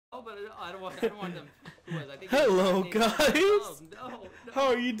bro, but I don't want them. I think Hello, guys. No, How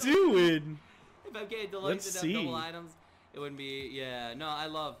are you doing? If I'm getting deluxe to have double items, it wouldn't be. Yeah, no, I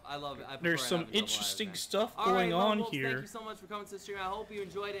love it. There's some interesting stuff All going right, on Wolves, here. Thank you so much for coming to the stream. I hope you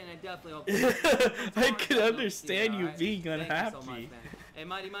enjoyed it, and I definitely hope. I can understand you being unhappy. Thank you so much, man. Hey,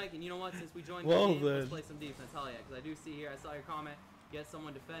 Mighty Mike, and you know what? Since we joined well, the game, then. let's play some defense. Hell yeah, because I do see here. I saw your comment. Get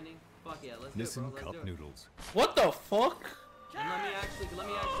someone defending. Fuck yeah, let's do it, bro. Let's do it. Noodles. What the fuck? And let me actually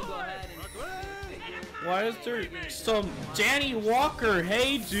go ahead and. Why is there some Danny Walker?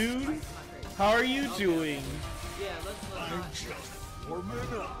 Hey, dude. How are you doing? Yeah, let's Warming up.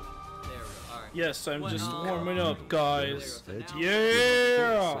 There we go. All right. Yes, I'm just warming up, guys.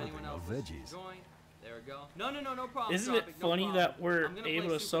 Yeah. Veggies. There we go. No problem. Isn't it funny that we're able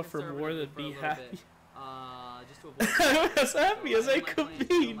to suffer more than be happy? Just to avoid I'm as happy as I could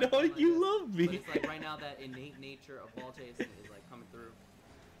be. No, you love me. But it's like right now that innate nature of ball chasing is like coming through,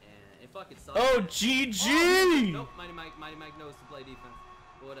 and it fucking sucks. Oh, GG! Oh, nope, Mighty Mike knows to play defense.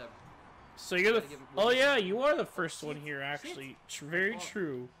 But whatever. So you're the. Oh yeah, you are the first one here, actually. Very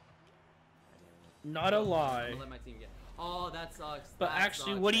true. Not a lie. I'm gonna let my team get. Oh, that sucks. But that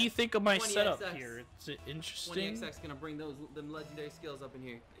actually, sucks. what do you think of my 20XX. setup here? Is it interesting? 20XX gonna bring them legendary skills up in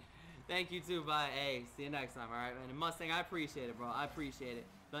here. Thank you too, bye. Hey, see you next time, alright, man. And Mustang, I appreciate it, bro. I appreciate it.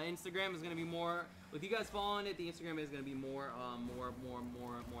 The Instagram is gonna be more with you guys following it, the Instagram is gonna be more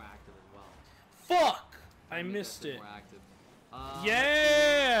active as well. Fuck! I missed it. More active.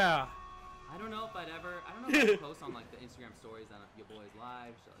 Yeah! I don't know if I'd post on like the Instagram stories on your boy's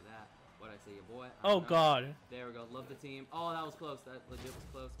live, show that. What'd I say, your boy? Oh god. There we go. Love the team. Oh, that was close. That legit was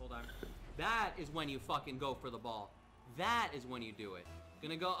close. Hold on. That is when you fucking go for the ball. That is when you do it.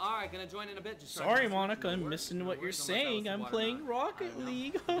 Gonna go. All right. Gonna join in a bit. Just sorry, Monica. I'm missing what you're saying. I'm playing Rocket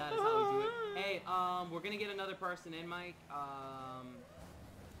League. That is how we do it. Hey, we're gonna get another person in, Mike.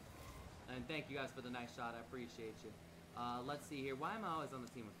 And thank you guys for the nice shot. I appreciate you. Let's see here. Why am I always on the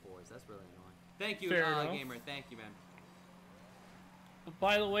team with fours? That's really annoying. Thank you, gamer. Thank you, man.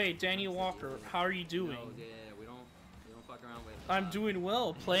 By the way, Danny Walker, how are you doing? Yeah, we don't fuck around with. I'm doing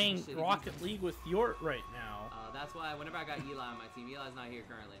well, playing Rocket League with Yort right now. That's why whenever I got Eli on my team, Eli's not here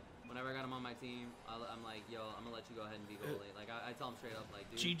currently. Whenever I got him on my team, I'm like, yo, I'm gonna let you go ahead and be goalie. Like I tell him straight up, like,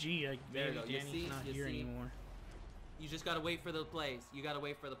 dude. GG, Danny's not here anymore. You just gotta wait for the plays. You gotta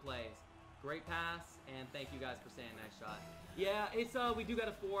wait for the plays. Great pass, and thank you guys for saying nice shot. Yeah, it's we do got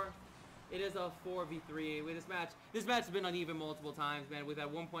a 4. It is a 4v3 with this match. This match has been uneven multiple times, man. We've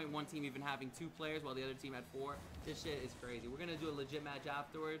had one team even having 2 players while the other team had 4. This shit is crazy. We're gonna do a legit match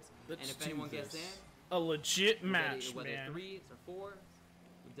afterwards, and if anyone gets in, a legit match, whether man. 3s or 4s,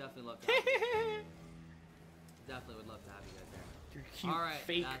 we definitely love to have you. Definitely would love to have you guys there. Your cute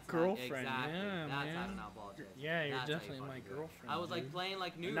fake girlfriend. Exactly. Yeah, that's man. how to not ball chase. Yeah, you're definitely my girlfriend. I was like playing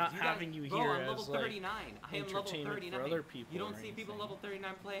like noobs. Not having you here I'm level as 39. like I am level 39. for other people. You don't see people level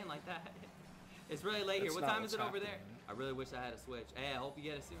 39 playing like that. It's really late here. What time is it over there? I really wish I had a Switch. Hey, I hope you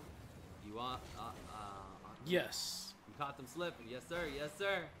get it soon. You want? Yes. You caught them slipping. Yes, sir. Yes,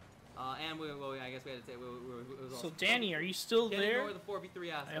 sir. And I guess we had to take. So Danny, are you still there? The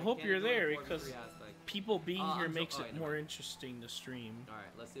 4v3 aspect. I hope you're there because people being here makes it more interesting to stream. All right,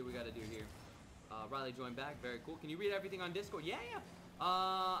 let's see what we got to do here. Riley joined back. Very cool. Can you read everything on Discord? Yeah.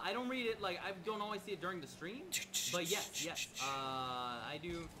 I don't read it, like, I don't always see it during the stream, but yes, I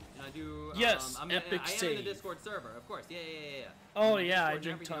do, yes, I am in the Discord server, of course, yeah. Oh yeah, I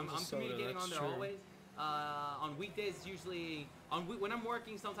drink tons of soda, communicating that's on there true. always. On weekdays, usually, when I'm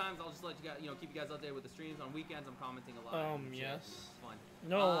working, sometimes I'll just let you guys, keep you guys updated with the streams. On weekends, I'm commenting a lot. Yes. It's fun.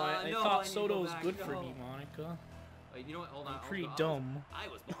 No, I thought soda was good for me, Monica. Wait, you know what, hold on. I'm pretty dumb. I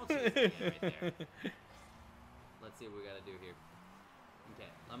was bullshit right there. Let's see what we gotta do here. Okay,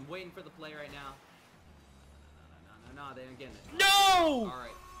 I'm waiting for the play right now. No, they ain't getting it. No!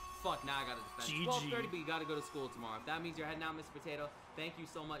 Alright. Fuck, now I gotta defend. 12:30, but you gotta go to school tomorrow. If that means you're heading out, Mr. Potato, thank you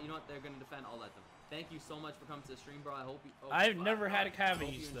so much. You know what? They're gonna defend. I'll let them. Thank you so much for coming to the stream, bro. I hope you. I've never had a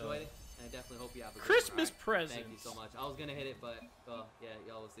cavities, though. Enjoyed it, and I definitely hope you have a Christmas good presents. Thank you so much. I was gonna hit it, but yeah,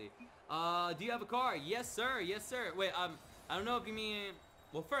 y'all will see. Do you have a car? Yes, sir. Yes, sir. Wait, I don't know if you mean.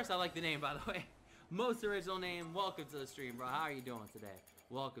 Well, first, I like the name, by the way. Most original name. Welcome to the stream, bro. How are you doing today?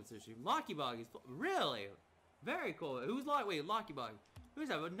 Welcome to the stream. Locky Boggies. Really? Very cool. Who's like? Wait, Locky Boggy. Who's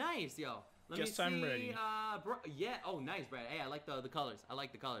that? Nice, yo. Let me see. I'm ready. Bro, yeah. Oh, nice, Brad. Hey, I like the colors. I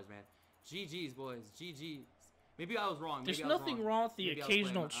like the colors, man. GG's, boys. GG's. Maybe I was wrong. There's nothing wrong with the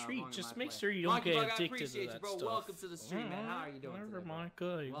occasional treat. Just make sure you don't get addicted to that bro. stuff. Welcome to the stream, man. How are you doing today,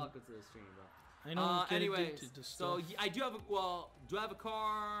 Monica. Welcome to the stream, bro. I don't get anyways, addicted to so stuff. I do have a, well, do I have a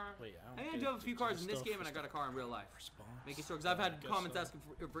car? Wait, I think I do have a few cars in this game, and I got a car in real life. Making sure, because I've had comments asking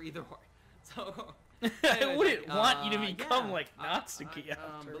for either or. So, anyways, I wouldn't want you to become yeah. like Natsuki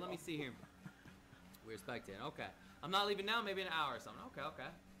after. But let me see here. We're expecting. Okay. I'm not leaving now, maybe an hour or something. Okay, okay.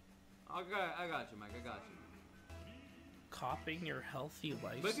 I got you, Mike. I got you. Copying your healthy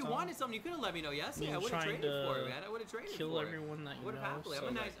lifestyle. But if you wanted something, you could have let me know yesterday. I would have traded for it, man. I would have traded kill for it. everyone that you would know. have happily. So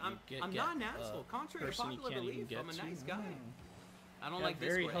I'm a nice. I'm not an asshole. Contrary to popular belief, I'm a nice guy. I don't like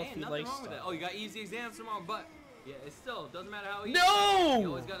this word. Ain't nothing wrong with that. Oh, you got easy exams tomorrow, but yeah, it still doesn't matter how easy. No! You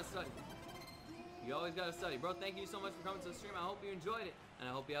always gotta study. You always gotta study, bro. Thank you so much for coming to the stream. I hope you enjoyed it, and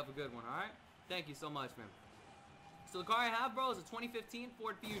I hope you have a good one. All right? Thank you so much, man. So the car I have, bro, is a 2015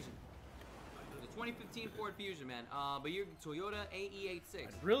 Ford Fusion. The 2015 Ford Fusion, man. But you're Toyota AE86.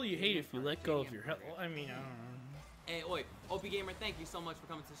 I'd really hate if you let go of your health. Well, I mean, I don't know. Hey, oi, OP Gamer, thank you so much for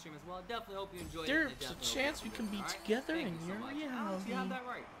coming to the stream as well. I definitely hope you enjoyed There's it. There's a chance we can be together in your reality. You have that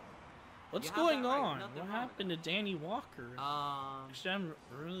right. What's going on? What happened to Danny Walker? Actually, I'm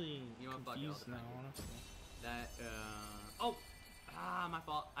really confused now, honestly. My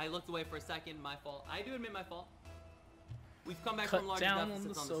fault. I looked away for a second. My fault. I do admit my fault. We've come back from large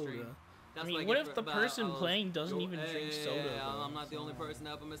deficits on the stream. I mean, what if the person playing doesn't even drink soda? I'm not the only person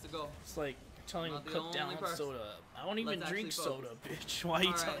that ever missed a goal. It's like telling him to cut down on soda. I don't even drink soda, bitch. Why are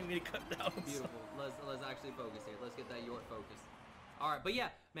you telling me to cut down? Beautiful. Let's actually focus here. Let's get that Yort focus. All right, but yeah,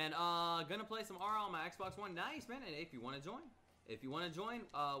 man. Gonna play some RL on my Xbox One. Nice, man. And if you want to join,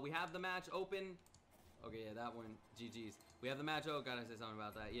 we have the match open. Okay, yeah, that one. GG's. We have the match. Oh, gotta say something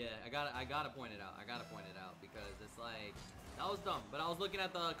about that. Yeah, I gotta point it out. I gotta point it out because it's like that was dumb. But I was looking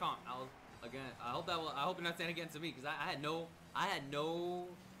at the comp. I hope you're not saying against me because I had no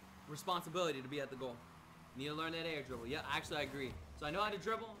responsibility to be at the goal. Need to learn that air dribble. Yeah, actually I agree. So I know how to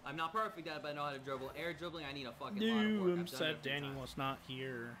dribble. I'm not perfect at it, but I know how to dribble. Air dribbling, I need a fucking lot of work. I'm sad Danny was not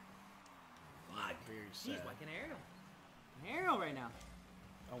here. Fuck. Very sad. He's like an aerial right now.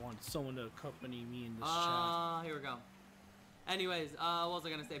 I want someone to accompany me in this chat. Here we go. Anyways, what was I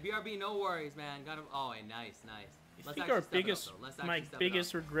gonna say? BRB, no worries, man. Got him. Oh, hey, nice. I think our biggest, my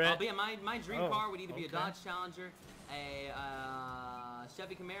biggest regret. But yeah, my dream car would either be a Dodge Challenger, a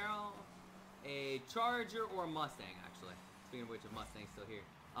Chevy Camaro, a Charger, or a Mustang. Actually, speaking of which, a Mustang's still here.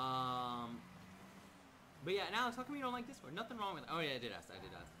 But yeah, and Alex, how come you don't like this one? Nothing wrong with it. Oh yeah, I did ask.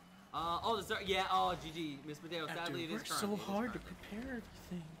 GG, Miss Potato. Sadly, it is current. So hard to prepare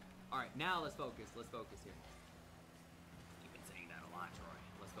everything. All right, now let's focus. Let's focus here. You've been saying that a lot, Troy.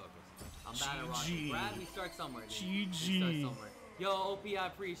 Let's focus. I'm bad at rocking. Brad, we start somewhere. GG. Yo, OP, I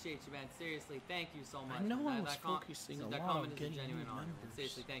appreciate you, man. Seriously, thank you so much. I know I was focusing a lot on getting genuine new honor. members.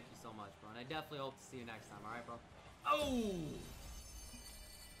 Seriously, thank you so much, bro. And I definitely hope to see you next time. All right, bro. Oh,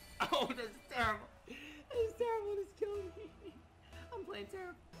 that's terrible. That's terrible. It's killing me. I'm playing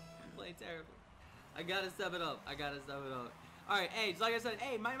terrible. I gotta step it up. All right, hey, like I said,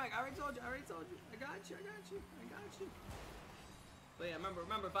 hey, Mike, I already told you. I got you. But yeah, remember,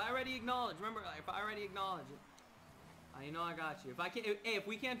 if I already acknowledge, you know I got you. If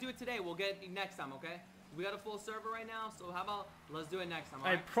we can't do it today, we'll get it next time, okay? We got a full server right now, so how about let's do it next time?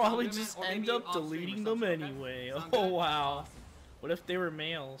 Right? I'd probably just end up deleting them anyway. Oh wow. Awesome. What if they were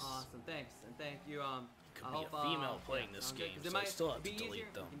males? Awesome, thanks, and thank you. Could be a female playing this game, so I still have to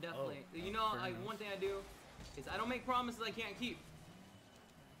delete them. Definitely. You know, one thing I do is I don't make promises I can't keep,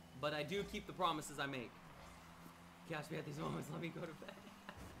 but I do keep the promises I make. Catch me at these moments. Let me go to bed.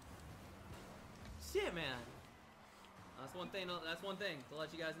 Shit, man. That's one thing to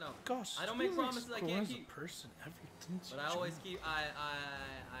let you guys know. Gosh, I don't make promises I can't keep. But I always keep. I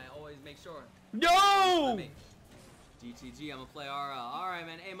always make sure. No. GTG. I'm gonna play RL. All right,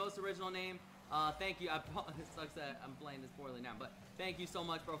 man. Hey, most original name. Thank you. It sucks that I'm playing this poorly now, but thank you so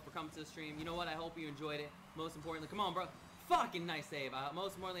much, bro, for coming to the stream. You know what? I hope you enjoyed it. Most importantly, come on, bro. Fucking nice save.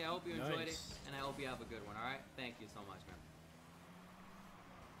 Most importantly, I hope you enjoyed it, and I hope you have a good one. All right? Thank you so much, man.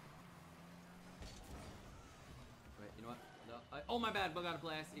 Wait, you know what? No, oh, my bad. But gotta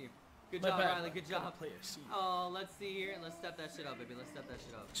play. I see you. Good job, Riley. Good job. Oh, let's see here. Let's step that shit up, baby. Let's step that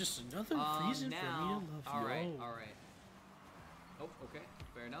shit up. Just another reason for me to love you. All right. Oh, okay.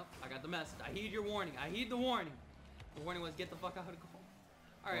 Fair enough. I got the message. I heed your warning. I heed the warning. The warning was get the fuck out of goal.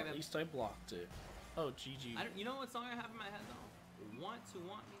 All right, man. At least I blocked it. Oh, GG. You know what song I have in my head though? Want to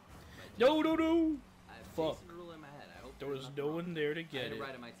Want Me? No. I have Jason Derulo in my head. I hope there was no one there to get it. I hit it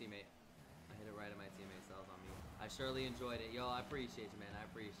right at my teammate. So that was on me. I surely enjoyed it. Yo, I appreciate you, man. I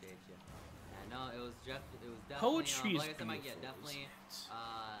appreciate you. And no, it was definitely. Poetry is like I said, Mike, yeah, definitely.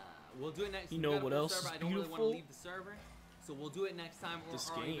 We'll do it next. You know what else is I don't really want to beautiful? leave the server. So so we'll do it next time or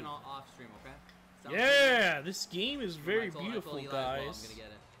even off stream, okay? Sounds yeah, this game is very beautiful, guys. Well, I'm gonna get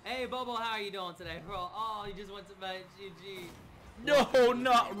it. Hey, Bobo, how are you doing today, bro? Oh, he just went to bed. GG. No,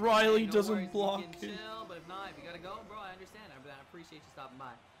 not Riley no doesn't worries, block you can it. chill, but if not, if you gotta go, bro, I understand. I appreciate you stopping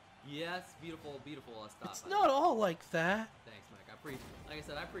by. Yes, beautiful stuff. It's not all like that. Thanks, Mike. I appreciate. Like I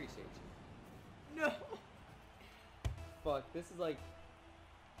said, I appreciate you. No. Fuck. This is like.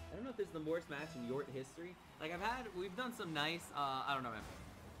 I don't know if this is the worst match in Yort history. Like we've done some nice. I don't know, man.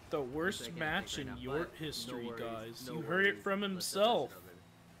 The worst match in Yort history, guys. You heard it from himself.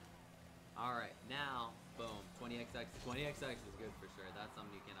 All right, now, boom. 20xx. 20xx is good for sure. That's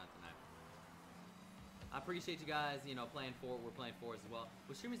something you cannot deny. I appreciate you guys, you know, playing four. We're playing fours as well.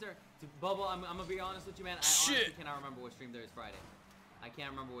 What stream is there? Bubble, I'm gonna be honest with you, man. I honestly cannot remember what stream there is Friday. I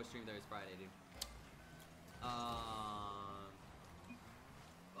can't remember what stream there is Friday, dude.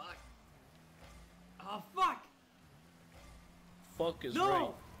 Fuck. Oh fuck. Fuck is no!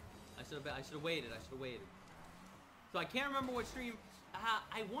 right. I should have waited. So I can't remember what stream.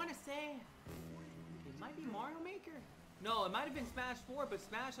 I want to say it might be Mario Maker. No, it might have been Smash 4, but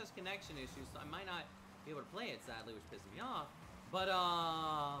Smash has connection issues, so I might not be able to play it, sadly, which pisses me off. But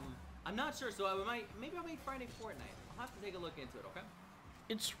I'm not sure, so maybe I'll make Friday Fortnite. I'll have to take a look into it, okay?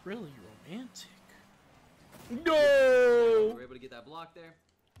 It's really romantic. No! We're able to get that block there.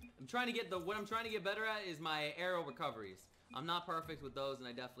 What I'm trying to get better at is my arrow recoveries. I'm not perfect with those, and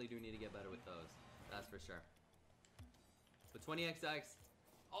I definitely do need to get better with those. That's for sure. But 20xx.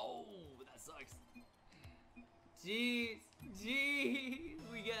 Oh, that sucks. Jeez.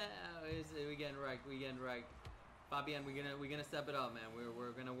 We getting wrecked. Fabian, we're gonna step it up, man.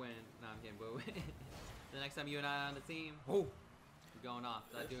 We're gonna win. No, I'm kidding, but the next time you and I are on the team, we're going off.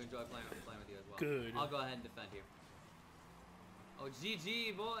 I do enjoy playing with you as well. Good. I'll go ahead and defend here. Oh,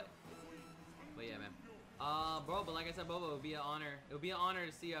 GG, boy. But yeah, man. Bro, but like I said, Bobo, it would be an honor. It would be an honor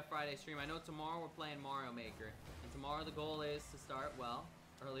to see you at Friday stream. I know tomorrow we're playing Mario Maker, and tomorrow the goal is to start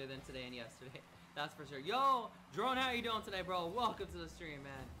earlier than today and yesterday. That's for sure. Yo, Drone, how you doing today, bro? Welcome to the stream,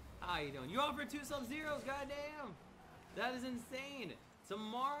 man. How you doing? You offered 2 Sub-Zeros, goddamn. That is insane.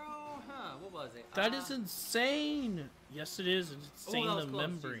 Tomorrow, what was it? That is insane. Yes, it is. It's insane, the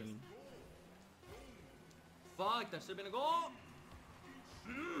membrane. Fuck, that should have been a goal.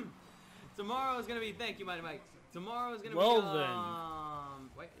 Tomorrow is gonna be. Thank you, Mighty Mike. Tomorrow is gonna be. Well then.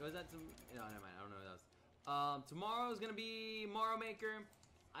 Wait, was that some? No, never mind. I don't know what that was. Tomorrow is gonna be Mario Maker.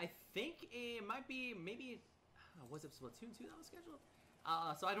 I think it might be maybe. Was it Splatoon 2 that was scheduled?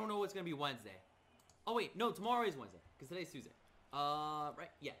 So I don't know what's gonna be Wednesday. Oh wait, no, tomorrow is Wednesday because today's Tuesday. Right?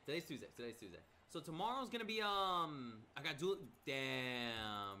 Yeah, today's Tuesday. So tomorrow's gonna be I got dual.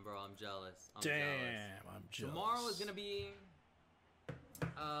 Damn, bro, I'm jealous. I'm jealous. Tomorrow is gonna be.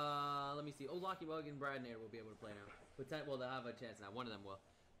 Let me see. Oh, Locky Bug and Brad Nair will be able to play now. Well, they'll have a chance now. One of them will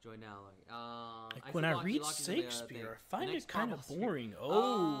join now. Like when I read Shakespeare, I find it kind of boring.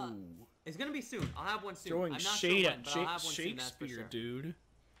 Oh. It's gonna be soon. I'll have one soon. Throwing I'm not shade sure at when, but Shakespeare, sure. dude.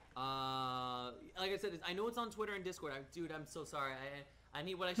 Like I said, I know it's on Twitter and Discord. Dude, I'm so sorry. I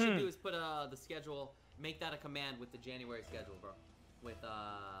need. What I should do is put the schedule. Make that a command with the January schedule, bro. With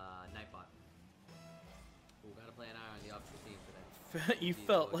Nightbot. Ooh, gotta play an eye on the optional team today. You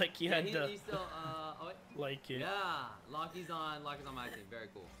felt like you had to. He's still, like it. Yeah, Locky's on my team. Very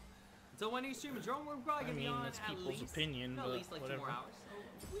cool. So when he's streaming Drone, we're probably gonna be on that's at people's least, opinion, at but least like whatever. 2 more hours.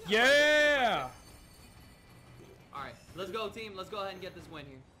 So Yeah. All right, let's go, team. Let's go ahead and get this win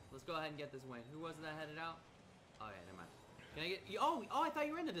here. Let's go ahead and get this win. Who was it that headed out? Oh yeah, never mind. Can I get? Oh, I thought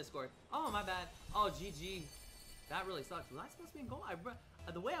you were in the Discord. Oh, my bad. Oh, GG. That really sucks. Was I supposed to be in goal?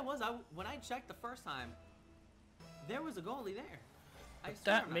 The way I was, when I checked the first time, there was a goalie there.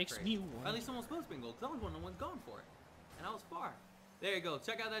 That makes me or at least someone's supposed to be in goal, because I was one of the ones going for it. And I was far. There you go.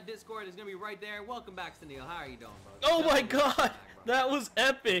 Check out that Discord. It's going to be right there. Welcome back, Sunil. How are you doing, bro? Oh my god! That was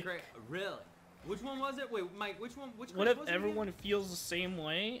epic! Really? Which one was it? Wait, Mike, which one? What if everyone feels the same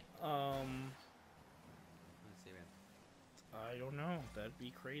way? Let's see, man. I don't know. That'd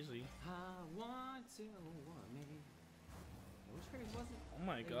be crazy. I want to me. Which phrase was it? Oh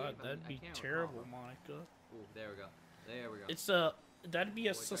my god, that'd be terrible, Monica. Ooh, there we go. There we go. It's that'd be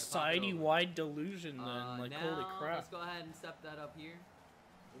a society-wide delusion then. Like, now, holy crap. Let's go ahead and step that up here.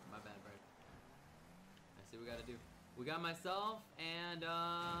 Ooh, my bad, bro. Let's see what we gotta do. We got myself and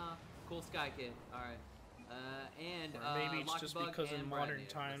Cool Sky Kid. All right. And or maybe it's just because in modern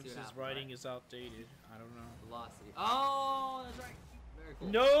times his writing is outdated. I don't know. Velocity. Oh, that's right. Very cool.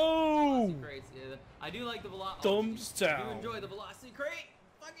 No! Velocity crates. Yeah, I do like the velocity. Thumbs down. I do enjoy the velocity crate.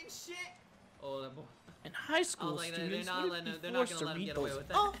 Fucking shit. Oh, that boy. And high school like, students they're not gonna let him get away with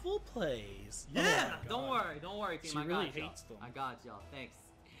that. Awful plays. Yeah, Oh don't worry, team. She I really got y'all. hates them. I got y'all. Thanks.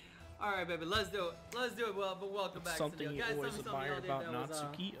 All right, baby, let's do it. Let's do it. Well, but welcome back. Something to the you guys. always Something admire y'all did about that was,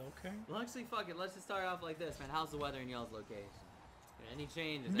 Natsuki. Okay. Well, actually, fuck it. Let's just start off like this, man. How's the weather in y'all's location? Any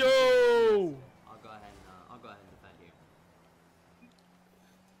changes? No. I'll go ahead and defend you.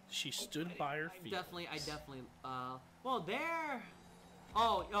 She stood by her feet. I definitely. Well, there.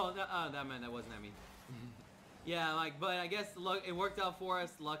 Oh, that meant that wasn't at me. Yeah, like, but I guess look, it worked out for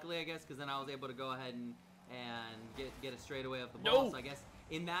us. Luckily, I guess, because then I was able to go ahead and get a straightaway of the ball. No. So I guess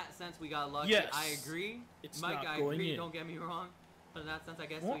in that sense we got lucky. Yes. I agree, It's Mike. not I going agree. in. Don't get me wrong. But in that sense, I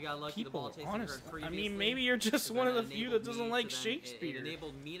guess Well, we got lucky. The ball chasing her honestly, previously. I mean, maybe you're just so one of then the it few that enabled doesn't me like to then- Shakespeare. It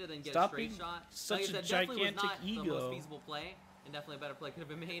enabled me to then get Stop a straight being shot. such like I a said, definitely was gigantic not the ego. most feasible play, and definitely a better play could have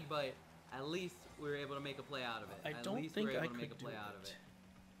been made. But at least we were able to make a play out of it. I At don't least think we were I able to make could a play do out of it. it.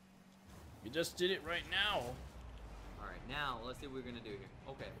 You just did it right now. All right, now let's see what we're gonna do here.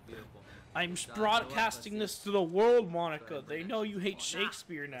 Okay, beautiful. I'm Shot. broadcasting You know what? this to the world, Let's Monica. go ahead They and know bring you that hate shit.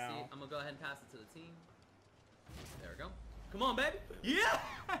 Shakespeare Let's see. now. I'm gonna go ahead and pass it to the team. There we go. Come on, baby. Yeah!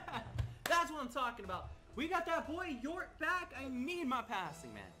 That's what I'm talking about. We got that boy Yort back. I need my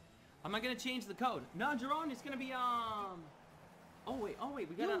passing, man. I'm not gonna change the code. No, Jerome, it's gonna be Oh wait,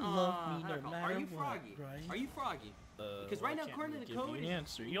 we gotta You love me how do I no call it? matter Are you what, Froggy? right? Are you Froggy? Because Well, right I now, can't according really to the give code, you an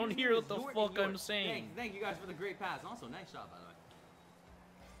answer. You your don't username hear is what the Yort fuck and Yort. I'm saying. Thank you guys for the great pass. Also, nice shot, by the way.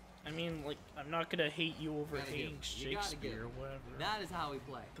 I mean, like, I'm not gonna hate you over Gotta hating give. You gotta Shakespeare give. or whatever. That is how we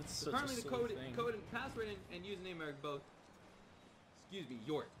play. That's So such a currently the silly thing. code and password and username are both. Excuse me,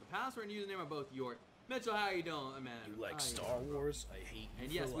 Yort. The password and username are both Yort. Mitchell, how you doing, man? You like How you Star doing? Wars? I hate you. And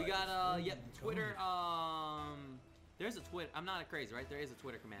for yes, we life. got Oh my Twitter. God. There's a Twitter. I'm not crazy, right? There is a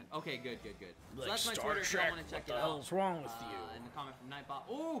Twitter command. Okay, good. So Like that's my Star Twitter. If y'all Trek, want to check what it the out. hell's wrong with you? In the comment from Nightbot.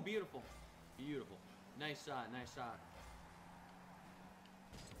 Oh, beautiful. Nice shot.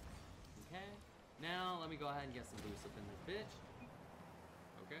 Okay. Now let me go ahead and get some boost up in this bitch.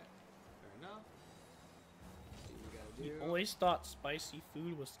 Okay. Fair enough. See what we gotta You do. always thought spicy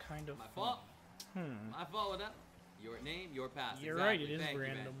food was kind of My fun. fault. My fault with that. Your name, your pass. You're right. It Exactly. is Thank you,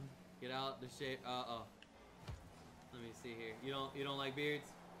 man. random. Get out the shit. Let me see here. You don't like beards?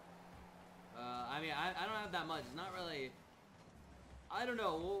 I mean, I don't have that much. It's not really. I don't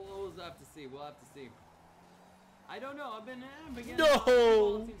know. We'll have to see. I don't know. I've been getting. No!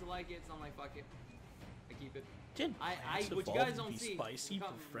 People seem to like it, so I'm like, fuck it. I keep it. Did What you guys don't see, spicy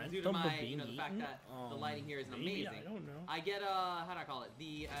come- prevent due to them my, from you being know, the fact eaten? that the lighting here is Maybe, amazing. I don't know. I get how do I call it?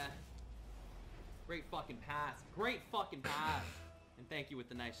 The great fucking pass, and thank you with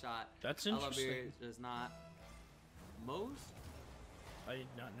the nice shot. That's I love interesting. beer. There's not Moe's. I did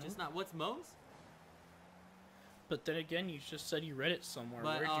not know. Just not what's Moe's. But then again, you just said you read it somewhere.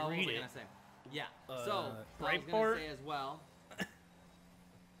 But Where'd you what was read I it? gonna say? Yeah. So I was Breitbart? gonna say as well.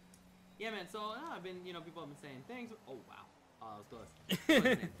 Yeah, man. So I've been, people have been saying things. Oh wow. I was close. People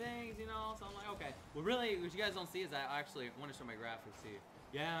have been saying things, So I'm like, okay. Well, really, what you guys don't see is I actually want to show my graphics to you.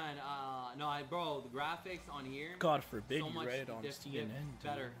 Yeah, and bro, the graphics on here. God forbid so you much read it on CNN.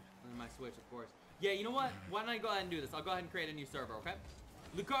 better than my Switch, of course. Yeah, you know what? Why don't I go ahead and do this? I'll go ahead and create a new server, okay?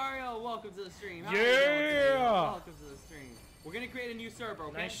 Lucario, welcome to the stream. How are you doing today? Welcome to the stream. We're gonna create a new server,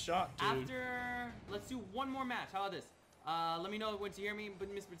 okay? Nice shot, dude. Let's do one more match. How about this? Let me know when to hear me,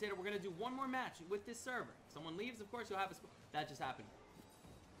 but Mr. Potato, we're gonna do one more match with this server. If someone leaves, of course, you'll have a. That just happened.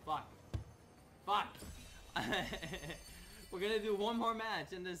 Fuck. We're gonna do one more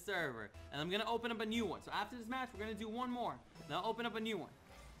match in this server, and I'm gonna open up a new one. So after this match, we're gonna do one more. Then I'll open up a new one,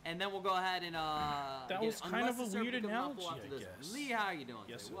 and then we'll go ahead and That was kind of a weird analogy, I this. guess. Lee, how are you doing?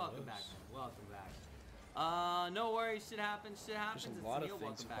 Yes, today? it Welcome was. back. Man. Welcome back. No worries. Shit happens. There's a lot of Neil,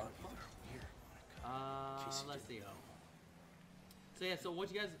 things welcome back. about you that are weird. Case you Let's see. didn't know. So yeah, so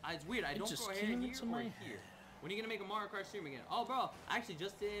what you guys? It's weird. I It don't just go came ahead into here or my here. head. When are you gonna make a Mario Kart stream again? Oh, bro, I actually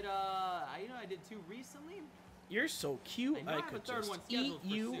just did. I did 2 recently. You're so cute. I know I have a could third just one eat scheduled for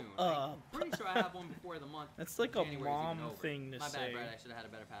you soon. up. I'm pretty sure I have one before the month. That's like a January's mom even over. thing to My say. bad, Brad. I should have had a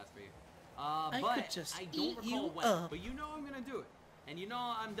better pass for you. I But could just I don't eat recall you when. up. But you know I'm gonna do it, and you know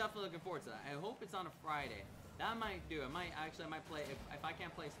I'm definitely looking forward to that. I hope it's on a Friday. That might do it. I might play. If I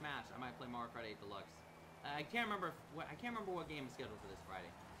can't play Smash, I might play Mario Kart 8 Deluxe. I can't remember what game is scheduled for this Friday.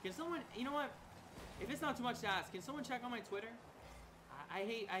 Can someone? You know what? If it's not too much to ask, can someone check on my Twitter?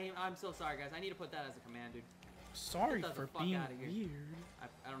 I'm so sorry, guys. I need to put that as a command, dude. Sorry Get the for fuck being outta here. weird.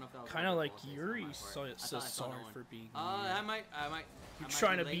 I don't know if that was Kind of like wonderful, Yuri so I says saw sorry no one. for being weird. I might. You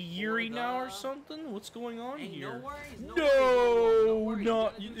trying to be late Yuri for now or the- something? What's going on Hey, here? no worries. No No, worries, no worries. You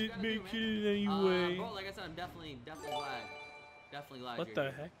not gotta do what you it gotta make do, it man. in any way. Bro, like I said, I'm definitely glad. Definitely glad. What you're the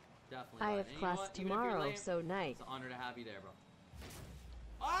here. heck? Definitely. I glad. have And class you know what? Even if you're tomorrow, late, so night. it's an honor to have you there, bro.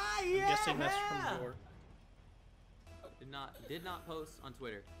 Ah, yeah! I'm guessing that's from York. Did not post on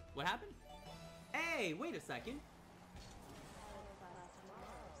Twitter. What happened? Hey, wait a second.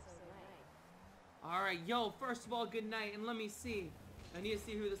 Alright, yo, first of all, good night, and let me see. I need to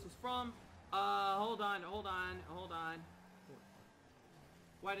see who this was from. Hold on.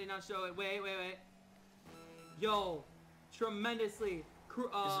 Why did it not show it? Wait. Yo, tremendously. Is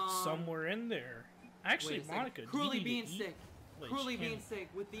it somewhere in there? Actually, Monika, Cruelly do you being need to sick. eat? Cruelly being sick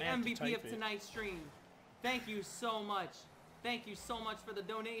with the I have to MVP type of it. tonight's stream. Thank you so much. Thank you so much for the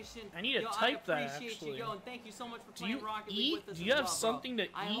donation. I need to yo, type that, I appreciate actually. you, yo, and thank you so much for Do playing you Rocket eat? League with us. Do you have as well, something to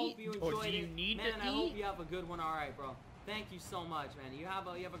I eat? hope you Or enjoyed do you it. need man, to and I hope eat? you have a good one. All right, bro. Thank you so much, man. You have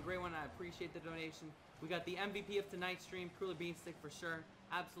a great one. I appreciate the donation. We got the MVP of tonight's stream, Cooler Beanstick for sure.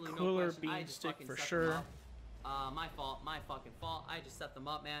 Absolutely no Cooler question. I just Beanstick fucking for set sure. them up. My fault. My fucking fault. I just set them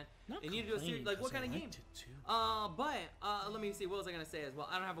up, man. Not and you do a series, like what kind of game? Let me see. What was I gonna say as well?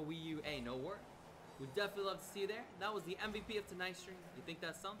 I don't have a Wii U. Hey, no work. We'd definitely love to see you there. That was the MVP of tonight's stream. You think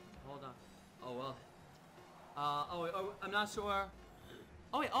that's something? Hold on. Oh well. I'm not sure.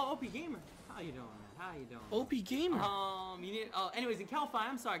 Oh wait. Oh, OP Gamer. How you doing, man? How you doing? OP Gamer. You need. Anyways, in Kelfi,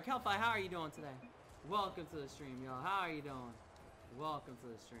 I'm sorry, Kelfi. How are you doing today? Welcome to the stream, yo. How are you doing? Welcome to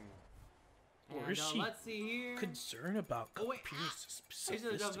the stream. Or is she let's see here. concerned about computer I should've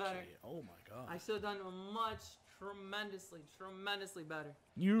done better. sophisticated? Oh my god. I should have done tremendously better.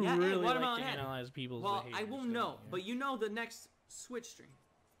 You Yeah, hey, really like watermelon to head. analyze people's Well, behaviors. I won't don't know, you? but you know the next Switch stream.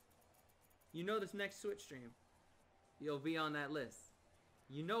 You know this next Switch stream. You'll be on that list.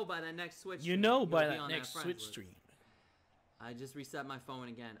 You know by that next Switch stream. You know you'll by be that on next friends Switch list. stream. I just reset my phone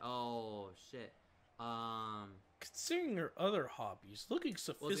again. Oh shit. Considering her other hobbies, looking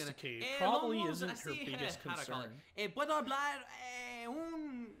sophisticated Eh, probably vamos isn't her así, biggest how do I call it? concern. Puedo hablar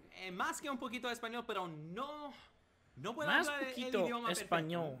más que un poquito español, pero no puedo Más hablar el poquito idioma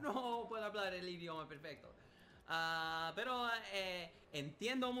español. perfecto. No puedo hablar el idioma perfecto. Pero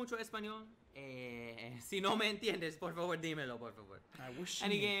entiendo mucho español. Si no me entiendes, por favor, dímelo, por favor. I wish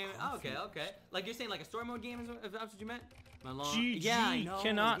Any you game? were Okay. Like you're saying, like a story mode game, if that's what you meant? GG Yeah, I know.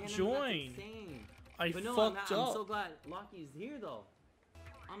 cannot That's join. insane. I But no, fucked I'm up. so glad Lockie's here, though.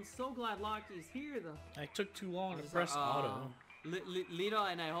 I'm so glad Lockie's here, though. I took too long to Just press like, auto.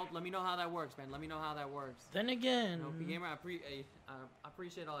 Lito, and I hope. Let me know how that works, man. Let me know how that works. Then again, No, Gamer, I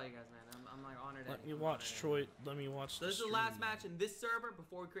appreciate all you guys, man. I'm like honored. let me watch Troy. Let me watch. So this is the last match in this server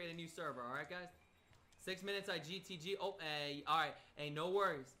before we create a new server. All right, guys. 6 minutes at GTG. Oh, all right. Hey, no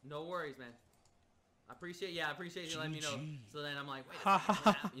worries, man. I appreciate you letting me know. So then I'm like, wait a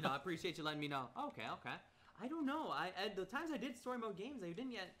second, you know, I appreciate you letting me know. Okay. I don't know. The times I did story mode games, I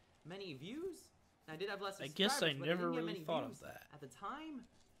didn't get many views. I did have less I subscribers, guess I but never didn't get really many thought views of that. at the time.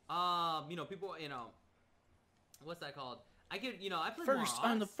 You know, people, you know, what's that called? I played First, more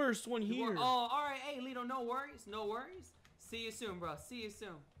I'm the Oz. first one People here. were, oh, all right, hey, Lito, no worries. See you soon, bro. See you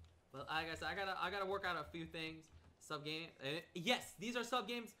soon. But like I said, I gotta work out a few things. Sub game. Yes, these are sub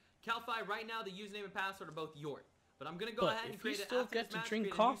games. Calfi right now, the username and password are both Yort. But I'm gonna go ahead and create it. If you still after get this to match, drink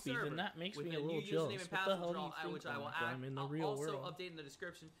create a new coffee, server then that makes with me a new little username jealous. and What the password, hell do you which think, I will Monika? I'm in the real also world. update in the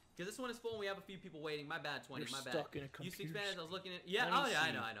description because this one is full and we have a few people waiting. My bad, 20. You're my bad. stuck in a You speak computer Spanish? I was looking at. Yeah. Let me Oh yeah.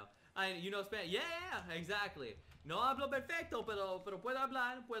 see. I know. You know Spanish? Yeah. Exactly. No hablo perfecto, pero puedo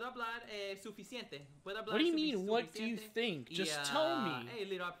hablar suficiente. Puedo hablar What do you mean? What do you suficiente. think? Just tell me. Hey,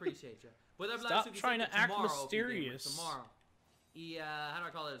 Lito, I appreciate you. Puedo hablar Stop suficiente trying to act tomorrow, mysterious. Tomorrow. Y how do I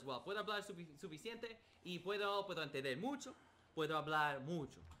call it as well? Puedo hablar suficiente y puedo entender mucho. Puedo hablar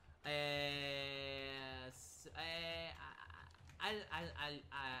mucho.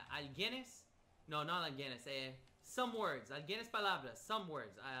 Alguienes? No, not alguienes. Some words. Alguienes palabras. Some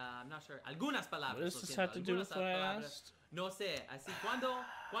words. I'm not sure. Algunas palabras. What does this have to do with what I asked? No sé. Así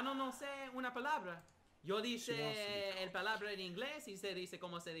cuando no sé una palabra, yo dice el palabra en inglés y se dice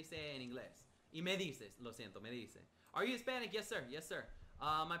como se dice en inglés. Y me dices, lo siento, me dice. Are you Hispanic? Yes, sir. Yes, sir.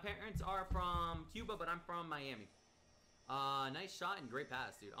 My parents are from Cuba, but I'm from Miami. Nice shot and great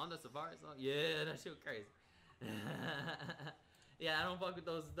pass, dude. On the Safari song? Yeah, that shit was crazy. Yeah, I don't fuck with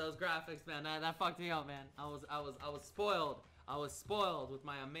those graphics, man. That fucked me up, man. I was spoiled. I was spoiled with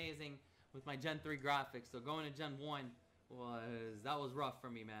my Gen 3 graphics. So going to Gen 1 was rough for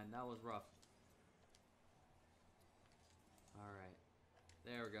me, man. That was rough. All right,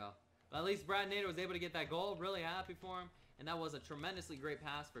 there we go. But at least Brad Nader was able to get that goal. Really happy for him. And that was a tremendously great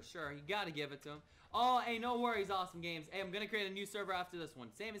pass for sure. You got to give it to him. Oh, hey, no worries, Awesome Games. Hey, I'm going to create a new server after this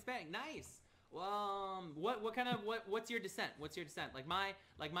one. Same Hispanic. Nice. Well, what's your descent? What's your descent? Like my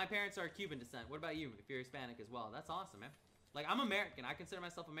parents are Cuban descent. What about you if you're Hispanic as well? That's awesome, man. Like, I'm American. I consider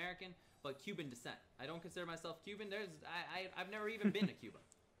myself American, but Cuban descent. I don't consider myself Cuban. I've never even been to Cuba,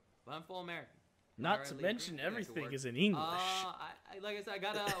 but I'm full American. Not to mention everything is in English. Like I said,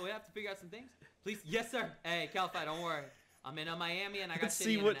 we have to figure out some things. Please, yes, sir. Hey, Cal-Fi, don't worry. I'm in Miami and I got. Let's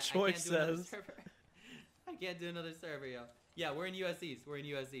see what choice says. I can't do another server, yo. Yeah, we're in USCs. We're in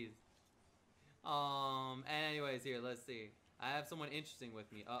USCs. And anyways, here, let's see. I have someone interesting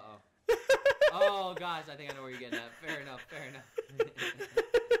with me. Uh-oh. Oh, gosh, I think I know where you're getting at. Fair enough, fair enough.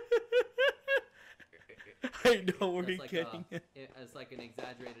 I know where you're getting at. It's like an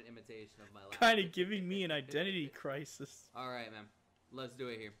exaggerated imitation of my life. Kind of giving me an identity crisis. All right, man. Let's do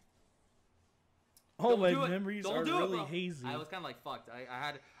it here. Oh, my memories are really hazy. I was kind of like fucked.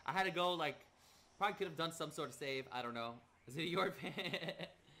 I had to go, like, probably could have done some sort of save. I don't know. Is it your fan?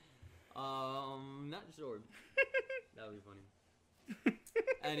 Not sure. That would be funny.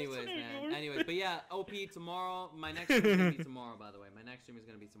 Anyways, man. Anyways, but yeah, OP tomorrow. My next stream is gonna be tomorrow, by the way. My next stream is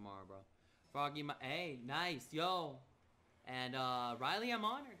gonna be tomorrow, bro. Froggy, hey, nice, yo. And Riley, I'm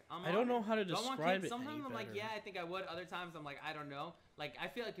honored. I don't know how to describe it. Sometimes I'm like, yeah, I think I would. Other times I'm like, I don't know. Like I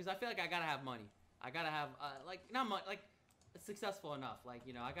feel like I gotta have money. I gotta have like not much, like successful enough. Like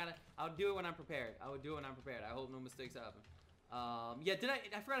I would do it when I'm prepared. I would do it when I'm prepared. I hope no mistakes happen. Yeah,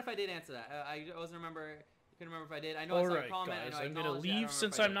 I forgot if I did answer that. I wasn't remember. Couldn't remember if I did. I know I saw a comment. Guys, I'm gonna leave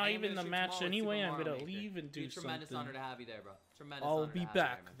since I'm not even in the match anyway. I'm gonna leave and do something. Tremendous honor to have you there, bro. Tremendous. I'll be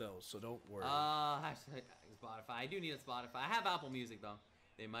back though, so don't worry. Actually, Spotify. I do need a Spotify. I have Apple Music though.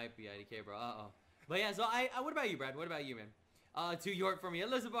 They might be IDK, bro. But yeah, so what about you, Brad? What about you, man? To York for me.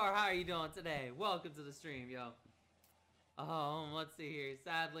 Elizabeth Barr, how are you doing today? Welcome to the stream, yo. Let's see here.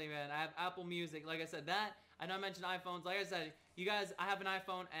 Sadly, man, I have Apple Music. Like I said, I know I mentioned iPhones. Like I said, you guys, I have an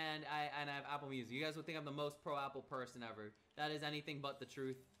iPhone and I have Apple Music. You guys would think I'm the most pro Apple person ever. That is anything but the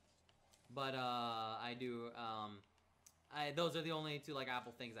truth. But I do. Those are the only two like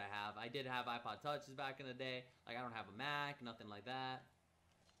Apple things I have. I did have iPod Touches back in the day. Like I don't have a Mac, nothing like that.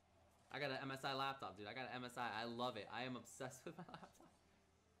 I got an MSI laptop, dude. I got an MSI. I love it. I am obsessed with my laptop.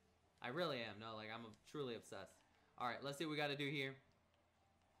 I really am. No, like I'm truly obsessed. All right, let's see what we got to do here.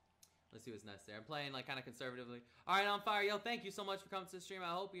 Let's see what's necessary. I'm playing like kind of conservatively. All right, on fire, yo. Thank you so much for coming to the stream.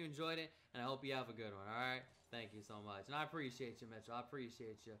 I hope you enjoyed it, and I hope you have a good one. All right, thank you so much, and I appreciate you, Mitchell. I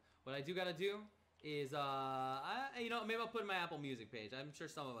appreciate you. What I do gotta do is, maybe I'll put in my Apple Music page. I'm sure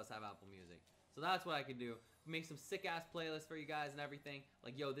some of us have Apple Music, so that's what I can do. Make some sick ass playlists for you guys and everything.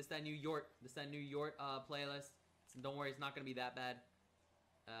 Like, yo, this that New York playlist. So don't worry, it's not gonna be that bad.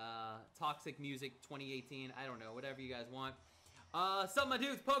 Toxic Music 2018. I don't know, whatever you guys want. Sup my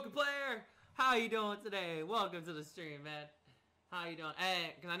dudes, poker player. How you doing today? Welcome to the stream, man. How you doing?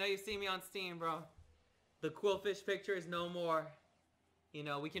 Hey, cause I know you see me on Steam, bro. The Quillfish picture is no more. You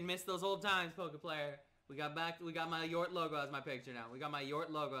know, we can miss those old times, poker player. We got my Yort logo as my picture now.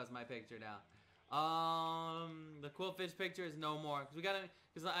 The Quillfish picture is no more.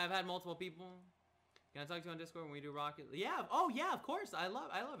 Cause I've had multiple people. Can I talk to you on Discord when we do Rocket? Yeah. Oh yeah, of course. I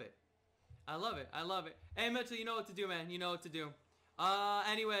love it. I love it. Hey, Mitchell, you know what to do, man. You know what to do.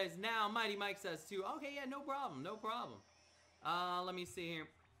 Anyways, now Mighty Mike says too. Okay, yeah, no problem. Let me see here.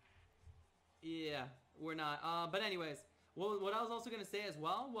 Yeah, we're not. But anyways, what I was also gonna say as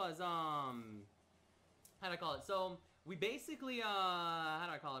well was how do I call it? So we basically how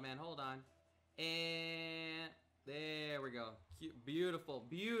do I call it, man? Hold on. And there we go. Cute, beautiful.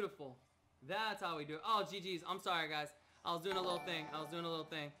 That's how we do it. Oh, GG's. I'm sorry, guys. I was doing a little thing.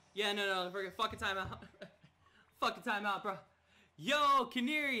 Yeah, no, forget. Fucking timeout, bro. Yo,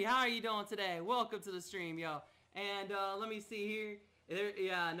 Canary, how are you doing today? Welcome to the stream, yo. And let me see here.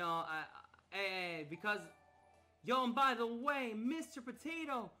 Because, yo, and by the way, Mr.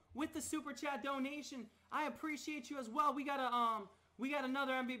 Potato with the super chat donation, I appreciate you as well. We got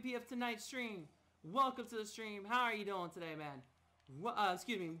another MVP of tonight's stream. Welcome to the stream. How are you doing today, man?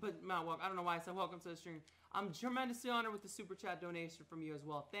 Excuse me, but not welcome. I don't know why I said welcome to the stream. I'm tremendously honored with the super chat donation from you as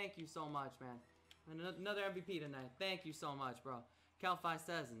well. Thank you so much, man. And another MVP tonight. Thank you so much, bro. Cal5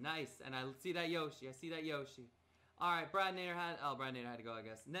 says nice, and I see that Yoshi. All right, Brad Nader had to go, I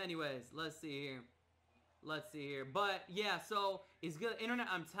guess. And anyways, let's see here. But yeah, so it's good. Internet,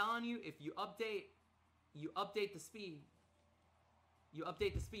 I'm telling you, if you update the speed. Yeah,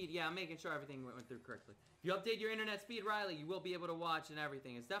 I'm making sure everything went through correctly. If you update your internet speed, Riley, you will be able to watch and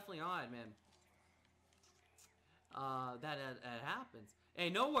everything. It's definitely odd, man. That happens. Hey,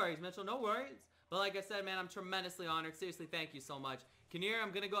 no worries, Mitchell, no worries. But like I said, man, I'm tremendously honored. Seriously, thank you so much. Kinnear,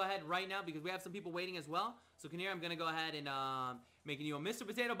 I'm going to go ahead right now because we have some people waiting as well. So, Kinnear, I'm going to go ahead and making you a Mr.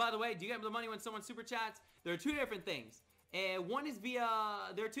 Potato. By the way, do you get the money when someone super chats? There are two different things. And one is via,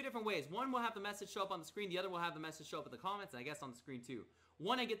 there are two different ways. One will have the message show up on the screen. The other will have the message show up in the comments, and I guess on the screen too.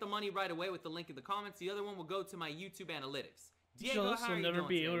 One, I get the money right away with the link in the comments. The other one will go to my YouTube analytics. Diego, how are you never doing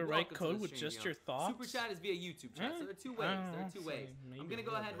be today? able to write Welcome code the with stream, just your thoughts. Super chat is via YouTube chat. So there are two ways. There are two ways. I'm gonna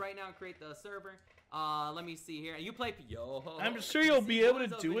go ahead right now and create the server. Let me see here. You play I'm sure you'll be able to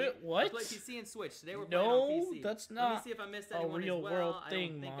do it. What? I play PC and Switch. Today we're playing on PC. That's not Let me see if I missed anyone a real as well. world I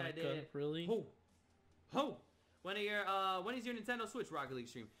thing, don't think I Monica. did. Really? When is your Nintendo Switch Rocket League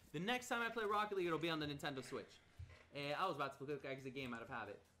stream? The next time I play Rocket League, it'll be on the Nintendo Switch. And I was about to click exit game out of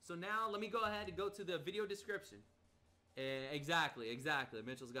habit. So now let me go ahead and go to the video description. Exactly.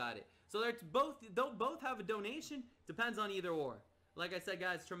 Mitchell's got it. So they'll both have a donation. Depends on either or. Like I said,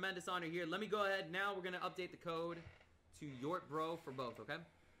 guys, tremendous honor here. Let me go ahead. Now we're gonna update the code to Yort Bro for both. Okay.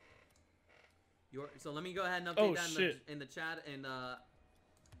 So let me go ahead and update that in the chat. And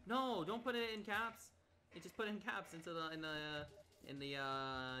no, don't put it in caps. Just put it in caps into in the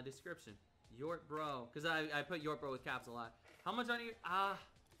description. Yort Bro, because I put Yort Bro with caps a lot. How much on you?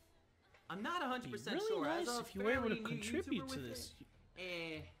 I'm not 100% sure. Nice if you were able to contribute to this.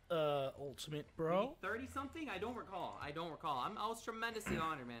 Ultimate Bro. 30 something? I don't recall. I was tremendously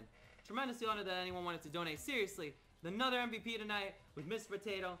honored, man. Tremendously honored that anyone wanted to donate. Seriously, another MVP tonight with Mr.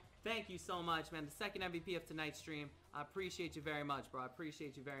 Potato. Thank you so much, man. The second MVP of tonight's stream. I appreciate you very much, bro. I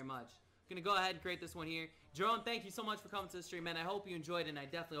appreciate you very much. Gonna go ahead and create this one here. Jerome, thank you so much for coming to the stream, man. I hope you enjoyed it, and I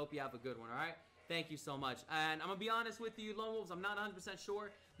definitely hope you have a good one, all right? Thank you so much. And I'm gonna be honest with you, Lone Wolves, I'm not 100%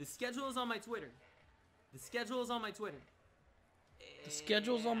 sure. The schedule is on my Twitter. The schedule's on my Twitter.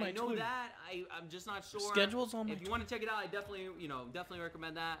 I know that. I'm just not sure. Schedule's on my If you want to check it out, I definitely, definitely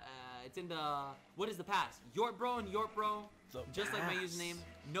recommend that. It's in the, what is the pass? Yort Bro and Yort Bro. Just like my username.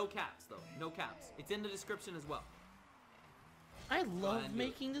 No caps, though. No caps. It's in the description as well. I love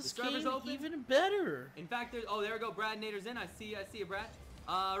making this game even better. In fact, there we go. Brad Nader's in. I see you, Brad.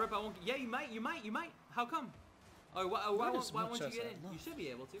 Rip, I won't. Yeah, you might. How come? Oh, why won't you get in? You should be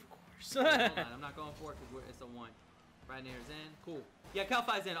able to. Of course. Hold on, I'm not going for it because it's a 1. Brad Nader's in. Cool. Yeah,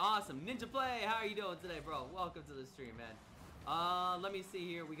 Calfi's in. Awesome. Ninja Play, how are you doing today, bro? Welcome to the stream, man. Let me see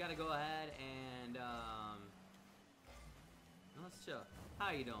here. We gotta go ahead and let's chill. How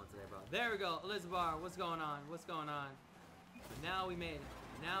are you doing today, bro? There we go. Elizabeth, what's going on? Now we made it.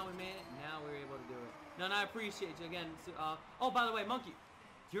 Now we were able to do it. No, I appreciate you again. Oh, by the way, Monkey,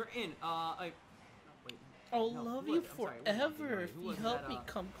 you're in. Wait. I'll love you forever if you help me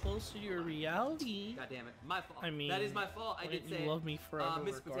come closer to your reality. God damn it, my fault. I mean, that is my fault. I did say. You love me forever,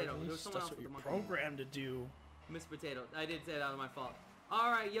 Miss Potato. That's what you're programmed to do. Miss Potato. I did say that was my fault. All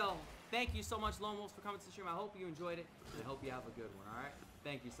right, yo. Thank you so much, Lone Wolves, for coming to the stream. I hope you enjoyed it. And I hope you have a good one. All right.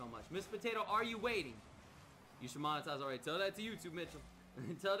 Thank you so much, Miss Potato. Are you waiting? You should monetize already. Tell that to YouTube, Mitchell.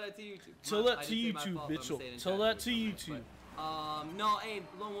 Tell that to YouTube. Tell that to YouTube, Mitchell. Tell that to YouTube. No, hey,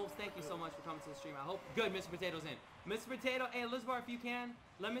 Lone Wolves, thank you so much for coming to the stream. I hope. Good, Mr. Potato's in. Mr. Potato, hey, Elizabeth, if you can,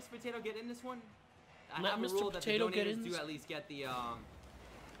 let Mr. Potato get in this one. I have a rule that the donators do at least get the,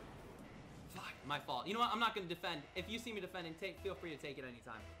 fuck, my fault. You know what? I'm not going to defend. If you see me defending, feel free to take it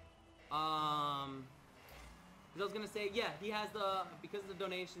anytime. Because I was going to say, yeah, he has because of the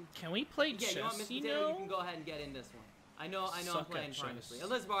donation. Can we play chess, you want Mr. Potato, you can go ahead and get in this one. I know I'm playing horrendously.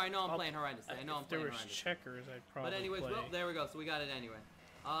 Elizabeth, I know I'm playing horrendously. I know I'm playing horrendously. If there was checkers, I'd probably But anyways, play. well, there we go. So we got it anyway.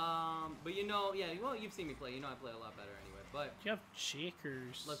 But yeah, well, you've seen me play. You know I play a lot better anyway. But you have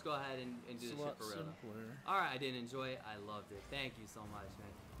checkers. Let's go ahead and do this shit for real. All right, I did enjoy it. I loved it. Thank you so much, man.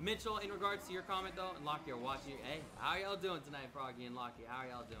 Mitchell, in regards to your comment though, and Lockie are watching you. Hey, how y'all doing tonight, Froggy and Lockie? How are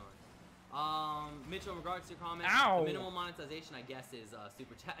y'all doing? Mitchell, in regards to your comment, the minimal monetization, I guess, is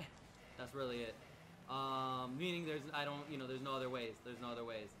super chat. That's really it. Meaning there's no other ways. There's no other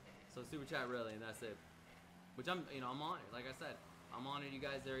ways. So super chat really, and that's it. Which I'm honored. Like I said, I'm honored you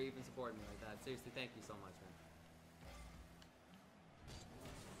guys are even supporting me like that. Seriously, thank you so much, man.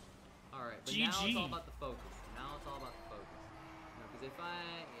 All right, but now it's all about the focus. Now it's all about the focus. Because if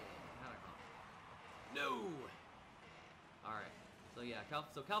how'd I call it? No. All right. So yeah,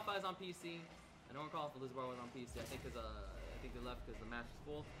 Calfi's on PC. I don't recall if Elizabeth was on PC. I think they left because the match was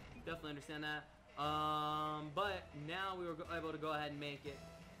full. Definitely understand that. But now we were able to go ahead and make it,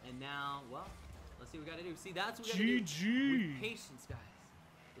 and now, well, let's see what we gotta do. See, that's what we gotta do. With patience, guys.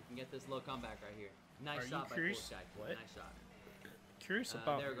 We can get this little comeback right here. Nice shot by Pool Sky. Nice shot. Curious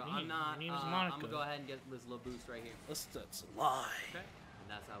about there we go. I'm gonna go ahead and get this little boost right here. That's a lie. Okay. And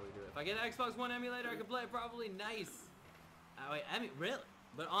that's how we do it. If I get an Xbox One emulator, I can play it probably nice. Wait, I mean, really?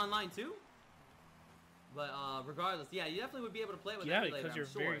 But online too? But regardless, yeah, you definitely would be able to play with emulator. Yeah, because you're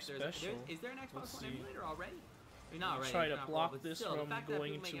very special. Is there an Xbox One emulator already? You're not ready. Try to not block but this still, from the fact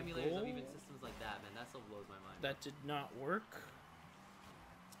going that to people make emulators goal. of even systems like that, man, that still blows my mind. That did not work.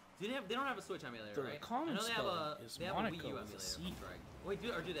 Do they don't have a Switch emulator, The right? common I know they have a Monika Wii U with a emulator. C. Right. Wait,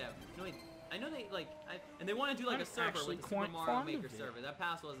 or do they have? No, wait. I know they like, and they want to do like I'm a server actually with the Super quite Mario fond Maker of it. server. That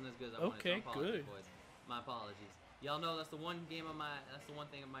pass wasn't as good as I wanted. Okay, So good. boys. My apologies. Y'all know that's the one game of my. That's the one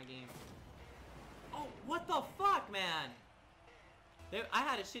thing of my game. Oh, what the fuck, man! I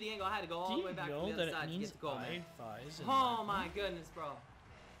had a shitty angle. I had to go all the way back to the other side to get the goal, man. Oh my goodness, bro.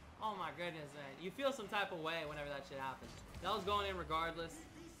 Oh my goodness, man. You feel some type of way whenever that shit happens. That was going in regardless.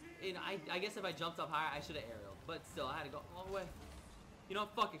 And I guess if I jumped up higher, I should have aerialed. But still, I had to go all the way. You know,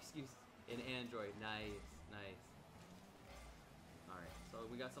 fuck excuse. In Android. Nice. Nice. Alright, so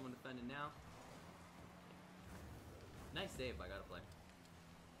we got someone defending now. Nice save by Gotta Play.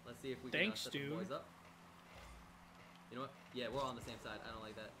 Let's see if we can set the boys up. You know what? Yeah, we're all on the same side. I don't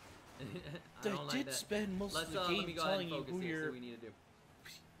like that. I don't like that. Spend most of the game telling you who your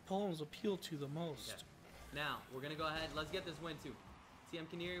poems appeal to the most. Okay. Now, we're going to go ahead. Let's get this win, too. TM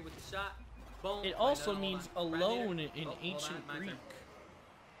Canary with the shot. Boom. It also means alone in ancient Greek.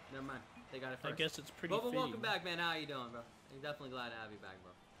 Never mind. They got it first. I guess it's pretty fitting. fitting. Welcome back, man. How you doing, bro? I'm definitely glad to have you back,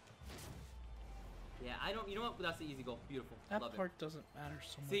 bro. Yeah, I don't... You know what? That's the easy goal. Beautiful. That Love part it. doesn't matter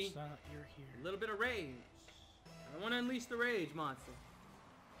so much that you're here. A little bit of rage. I want to unleash the rage monster.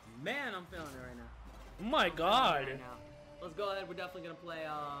 Man, I'm feeling it right now. Oh my god. Right now. Let's go ahead. We're definitely going to play...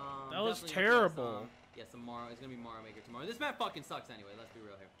 that was terrible. Yeah, some Mario. It's going to be Mario Maker tomorrow. This map fucking sucks anyway. Let's be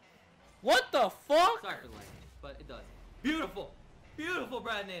real here. What the fuck? Sorry for the language, but it does. Beautiful. Beautiful,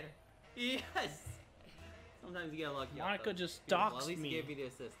 Brad Nader. Yes. Sometimes you get lucky. Monika just doxed me. At least he gave me the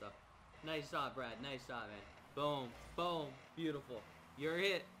assist, though. Nice shot, Brad. Nice shot, man. Boom. Boom. Beautiful. You're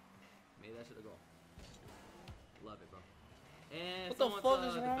hit. Maybe that should have gone. Love it, bro. And what the fuck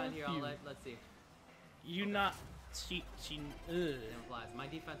is wrong with here. you? Let's see. You okay. Not... My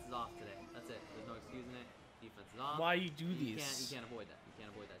defense is off today. That's it. There's no excusing it. Defense is off. Why you do this? these? You can't avoid that. You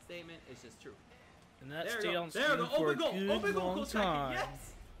can't avoid that statement. It's just true. And that stayed on screen for a good long time.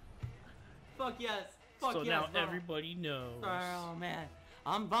 Yes. Fuck yes. Fuck so yes, now bro. Everybody knows. Oh man,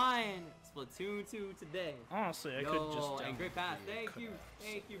 I'm buying Splatoon 2 today. Honestly, I could just. And great pass. Thank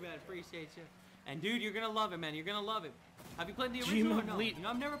you, man. Appreciate you. And dude, you're gonna love it, man. You're gonna love it. Have you played the original? Or no? You know,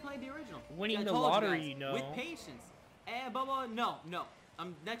 I've never played the original. Winning the lottery, you know. With patience. And Bubba, no.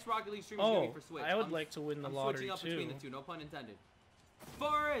 Next Rocket League stream is gonna be for Switch. I would like to win the lottery switching up too. Between the two, no pun intended.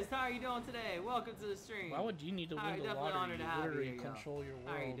 Forrest, how are you doing today? Welcome to the stream. Why would you need to win the lottery? You literally control your world.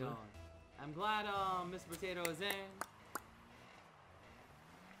 How are you doing? I'm glad Mr. Potato is in.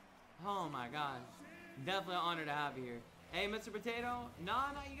 Oh my gosh. Definitely an honor to have you here. Hey, Mr. Potato. Nah,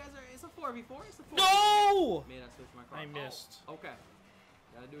 you guys are. It's a 4v4. It's a 4v4. No! Made us switch my car. I missed. Oh, okay.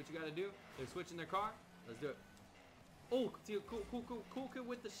 Gotta do what you gotta do. They're switching their car. Let's do it. Oh, cool kid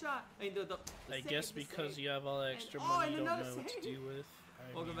with the shot. I mean, I guess because you have all that extra money, you don't know what to do with.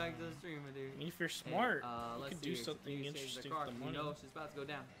 Welcome back to the stream, my dude. I mean, if you're smart, hey, you could do something interesting with the money. You know shit's about to go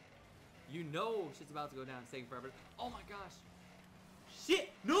down. You know shit's about to go down. It's taking forever. Oh my gosh.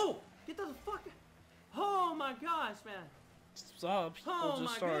 Shit! No! Get the fuck. Oh my gosh, man. Stop. Oh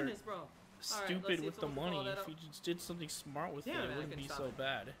my goodness, bro. Stupid with the money. If you just did something smart with it, it wouldn't be so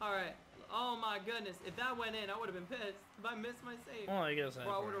bad. All right. Oh my goodness. If that went in, I would have been pissed. If I missed my save. Well, I guess I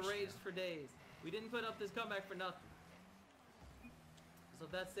would have raged for days. We didn't put up this comeback for nothing. So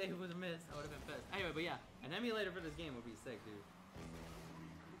if that save was a miss, I would have been pissed. Anyway, but yeah, an emulator for this game would be sick, dude.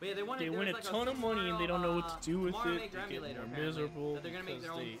 But yeah, they win a ton of money and they don't know what to do with it. They get more miserable they're gonna make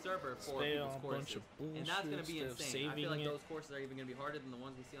their own server for people's courses, and that's gonna be insane. I feel like those courses are even gonna be harder than the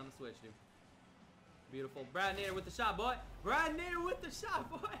ones we see on the Switch, dude. Beautiful. Brad Nader with the shot, boy. Brad Nader with the shot,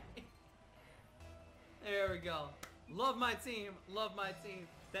 boy. There we go. Love my team. Love my team.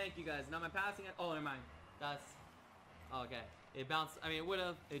 Thank you guys. Now am I passing it? Oh, never mind. That's okay. It bounced. I mean, it would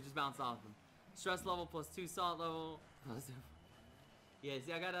have. It just bounced off them. Stress level +2 salt level. Yeah,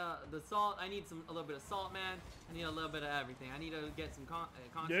 see, I got the salt. I need a little bit of salt, man. I need a little bit of everything. I need to get some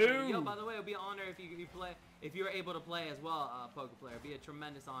concentrate. Yo, by the way, it'd be an honor if you play, if you're able to play as well, poker player. It'd be a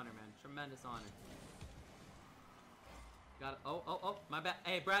tremendous honor, man. Tremendous honor. Got it. Oh, my bad.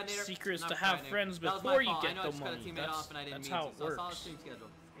 Hey, Brad Nader. Secret is to have friends before you get the money. That's how it works. So I saw the stream schedule.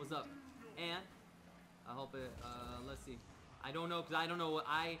 What's up? And I hope it. Let's see. I don't know, because I don't know what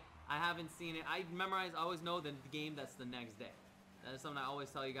I haven't seen it. I always know the game that's the next day. That is something I always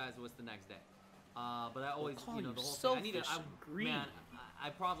tell you guys what's the next day. But I always, the whole thing. Man, I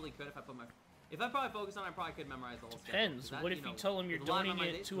probably could if I probably focused on it, I probably could memorize the whole Depends. schedule. What if you tell them you're donating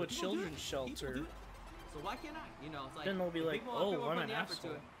it to a children's shelter? So why can't I? It's like, then they'll be like, oh, I'm an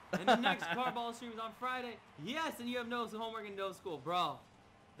asshole. And the next Carball stream is on Friday. Yes, and you have no homework and no school. Bro,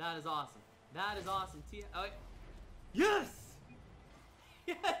 that is awesome. That is awesome. Oh, wait. Yes!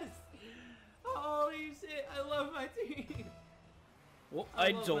 Yes! Holy shit, I love my team. Well,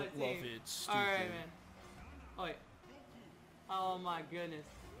 I don't love it. Stupid. Alright, man. Oh, wait. Oh, my goodness.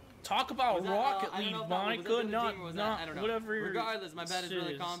 Talk about Rocket League, Monika, not whatever. Regardless, my bet is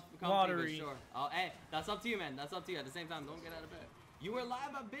really comfy, sure. Oh, hey, that's up to you, man. That's up to you. At the same time, don't get out of bed. You were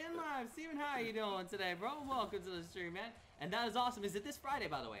live. I've been live. Steven, how are you doing today, bro? Welcome to the stream, man. And that is awesome. Is it this Friday,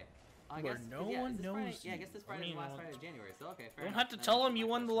 by the way? I guess no one knows. Yeah, I guess this Friday is the last Friday of January. So okay, fair enough. Don't have to tell them you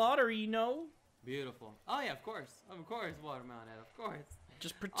won the lottery, you know. Beautiful. Oh yeah, of course, Watermelon Head, of course.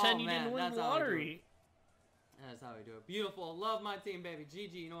 Just pretend you didn't win the lottery. That's how we do it. Beautiful. Love my team, baby.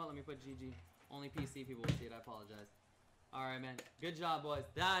 GG. You know what? Let me put GG. Only PC people will see it. I apologize. All right, man. Good job, boys.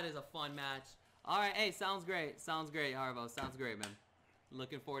 That is a fun match. All right. Hey, sounds great. Sounds great, Harvo. Sounds great, man.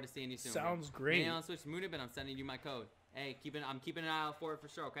 Looking forward to seeing you soon. Sounds great. On Switch Moonib, and I'm sending you my code. Hey, I'm keeping an eye out for it for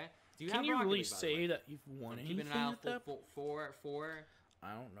sure. Okay. Do Can you really say that you've won anything? Keeping an eye out for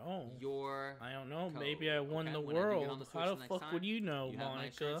I don't know. I don't know. Code. Maybe I won the world. How the fuck would you know,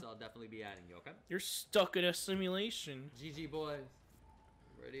 Monika? Shirt, so I'll definitely be adding you, okay? You're stuck in a simulation. GG, boys.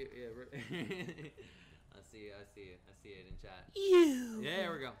 Ready? Yeah, ready. I see it in chat. Yeah,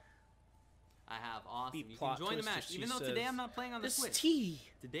 there we go. I have awesome. You can join the match. Even though today I'm not playing on the Switch.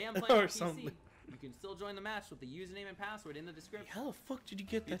 Today I'm playing on PC. You can still join the match with the username and password in the description. How the fuck did you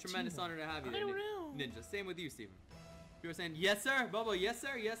get that? It's a tremendous honor to have you I there, don't know. Ninja. Same with you, Steven. You were saying, yes, sir, Bobo, yes,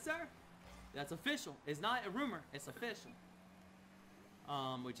 sir, yes, sir. That's official. It's not a rumor. It's official.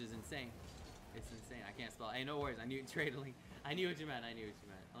 Which is insane. It's insane. I can't spell. Hey, no worries. I knew trading. I knew what you meant.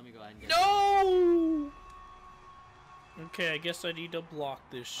 Let me go ahead and get No! Okay, I guess I need to block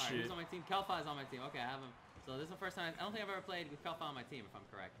this shit. Alright, who's on my team? Kelfi is on my team. Okay, I have him. So this is the first time. I don't think I've ever played with Kelfi on my team, if I'm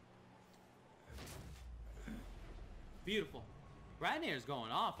correct. Beautiful. Bradnier's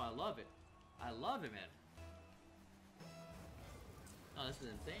going off. I love it. I love it, man. Oh, this is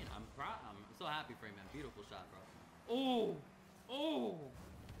insane. I'm proud. I'm so happy for him, man. Beautiful shot, bro. Oh, oh.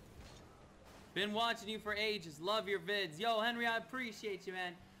 Been watching you for ages. Love your vids. Yo, Henry, I appreciate you,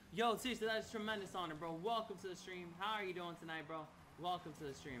 man. Yo, seriously, that's a tremendous honor, bro. Welcome to the stream. How are you doing tonight, bro? Welcome to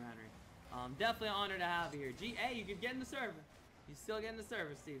the stream, Henry. Definitely an honor to have you here. Hey, you can get in the server. You still get in the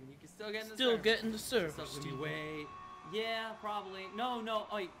server, Steven. You can still get in the server. Still get in the server, Steven. Wait. Yeah, probably. No.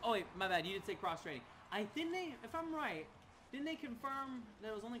 Oh, wait. My bad. You did say cross trading. If I'm right, didn't they confirm that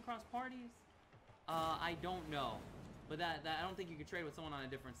it was only cross parties? I don't know. But that I don't think you could trade with someone on a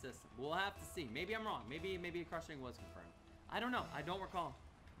different system. We'll have to see. Maybe I'm wrong. Maybe cross trading was confirmed. I don't know. I don't recall.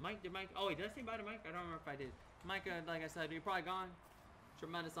 Mike, oh wait, did I say bye to Mike? I don't remember if I did. Mike, like I said, you're probably gone.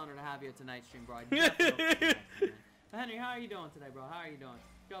 Tremendous honor to have you tonight, stream, bro. Henry, how are you doing today, bro? How are you doing?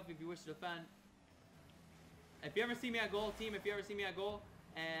 If you wish to defend. If you ever see me at goal, team, if you ever see me at goal,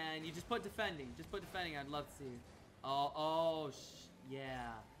 and you just put defending, I'd love to see you.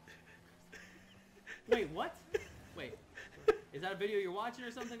 Yeah. Wait, what? Wait, is that a video you're watching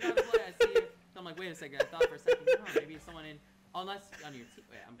or something? I see you. I'm like, wait a second. I thought for a second, oh, maybe someone in. Oh, that's on your team.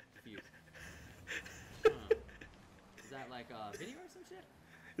 Wait, I'm confused. Is that like a video or some shit?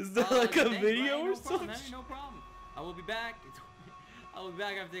 Is that like a video or something? No problem. I will be back. I will be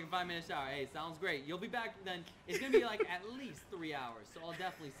back after taking a 5-minute shower. Hey, sounds great. You'll be back then. It's gonna be like at least 3 hours, so I'll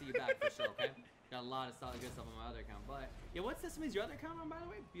definitely see you back for sure. Okay? Got a lot of solid good stuff on my other account, but yeah, what system is your other account on, by the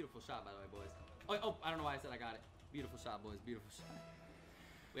way? Beautiful shot, by the way, boys. Oh, I don't know why I said I got it. Beautiful shot, boys. Beautiful shot.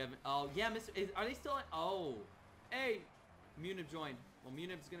 We haven't. Oh yeah, Mr. Are they still? Oh, hey, Munib joined. Well,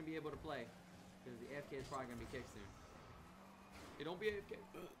 Munib's gonna be able to play because the AFK is probably gonna be kicked soon. Hey, don't be AFK.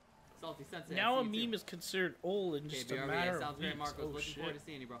 Salty Sensei. Now a meme is considered old in just a matter of sounds great, weeks. Marcos. Looking forward to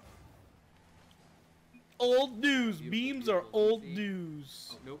seeing you, bro. Old news. Memes are old news.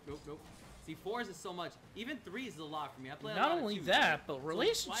 Oh, nope. See, 4s is so much. Even 3s is a lot for me. I play Not only that, but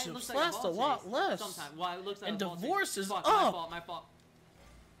relationships last a lot less. Sometimes. Why it looks like and divorce is up. My fault.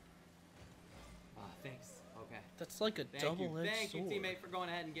 Oh, thanks. Okay. That's like a double-edged sword. Thank you, teammate, for going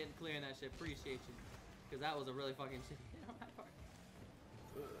ahead and getting clear on that shit. Appreciate you. Because that was a really fucking shit on my part.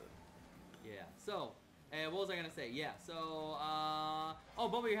 Yeah. So, what was I gonna say? Yeah. So, oh,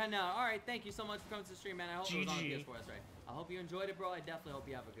 Bubba, you're heading out. All right. Thank you so much for coming to the stream, man. I hope it was on the PS4. That's right. I hope you enjoyed it, bro. I definitely hope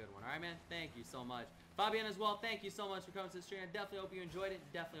you have a good one. All right, man. Thank you so much. Fabian as well. Thank you so much for coming to the stream. I definitely hope you enjoyed it.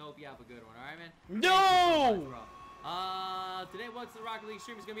 Definitely hope you have a good one. All right, man. No. So much, today, what's the Rocket League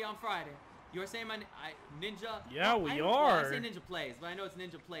stream is gonna be on Friday. You were saying Ninja? Yeah, we are. Well, I say Ninja plays, but I know it's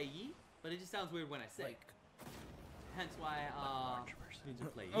Ninja play ye. But it just sounds weird when I say. Hence why Ninja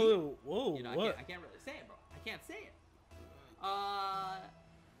play ye. Oh, whoa, you know, what? I can't really say it, bro. I can't say it.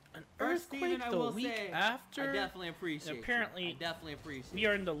 An First, earthquake Steven, I the will week say, after? I definitely appreciate Apparently, I definitely appreciate we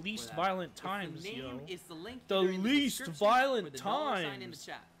are in the least violent times, yo. It's the link The either in least description violent or the $sign in the times.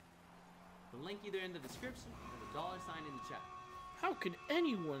 chat. The link either in the description or the $sign in the chat. How could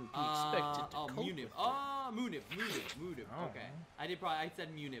anyone be expected to cope with it? Munib. Oh. Okay. I said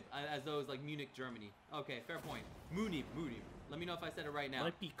Munib, as though it was like Munich, Germany. Okay, fair point. Munib. Let me know if I said it right now.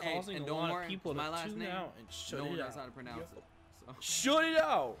 Might be causing and a lot worry, of people to my last tune name, out and shut no it one knows out. how to pronounce it. So. Shut it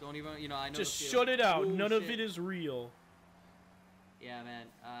out! Don't even, I know. Just shut it out. Ooh, None shit. of it is real. Yeah, man.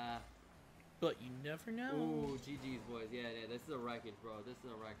 But you never know. Ooh, GG's, boys. Yeah, this is a wreckage, bro. This is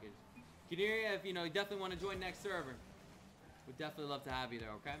a wreckage. Kineria, if you definitely want to join next server, we'd definitely love to have you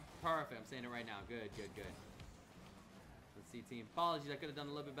there, okay? Perfect. I'm saying it right now. Good. Let's see, team. Apologies, I could have done a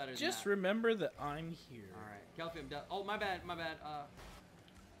little bit better than that. Just remember that I'm here. Alright. Kelpie, I'm done. Oh, my bad.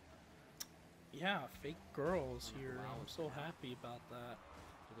 Yeah, fake girls here. Wow. I'm so happy about that.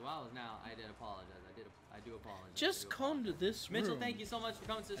 For the while now, I did apologize. I do apologize. Just come to this room. Mitchell, thank you so much for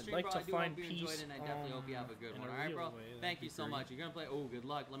coming to the stream, I'd like bro. to I do find hope you enjoyed it, and I definitely hope you have a good one. Alright, bro? Thank you so much. You're gonna play. Oh, good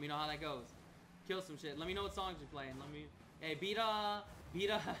luck. Let me know how that goes. Kill some shit. Let me know what songs you're playing. Hey, beat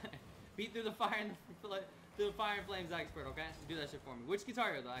through the fire and through the fire and flames expert, okay? Do that shit for me. Which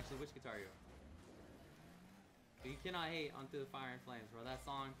guitar though? Actually, which guitar you? You cannot hate on Through the Fire and Flames, bro. That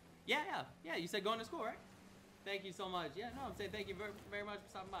song. Yeah. You said going to school, right? Thank you so much. Yeah, no, I'm saying thank you very, very much for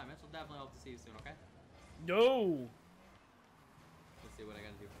stopping by. Mitch will definitely hope to see you soon, okay? No. Let's see what I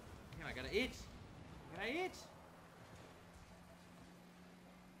gotta do. Damn, I got an itch.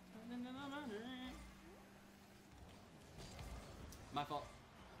 My fault.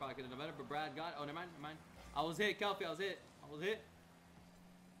 Probably could have done better, but Brad got it. Oh, never mind. I was hit, Kelpie. I was hit.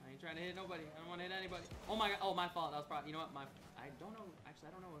 I ain't trying to hit nobody. I don't want to hit anybody. Oh my god. Oh, my fault. That was probably. You know what? I don't know. Actually,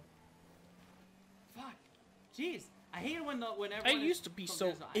 I don't know. Fuck. Jeez. I hate it when everyone. I used to be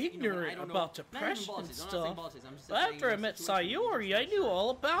so ignorant about depression and stuff. But after I met Sayori, I knew all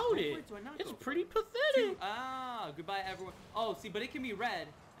about it. It's pretty pathetic. Goodbye, everyone. Oh, see, but it can be read,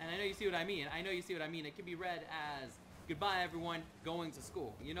 and I know you see what I mean. It can be read as goodbye, everyone, going to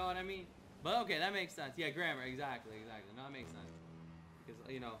school. You know what I mean? But okay, that makes sense. Yeah, grammar. Exactly. No, that makes sense. Because,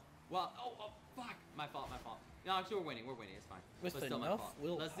 well, fuck. My fault. No, actually, we're winning. It's fine. With but still enough my fault.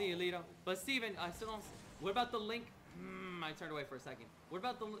 will. Let's see, Alito. But Steven, I still don't. What about the link? I turned away for a second. What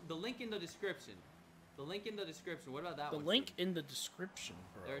about the link in the description? What about that one? The link in the description,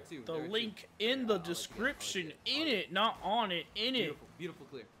 bro. There are two. The link in the description. In it, not on it. In it. Beautiful,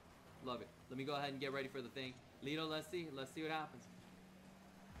 clear. Love it. Let me go ahead and get ready for the thing. Lito, let's see what happens.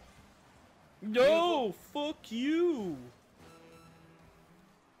 No, fuck you.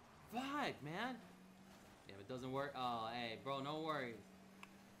 Fuck, man. If it doesn't work, oh, hey, bro, no worries,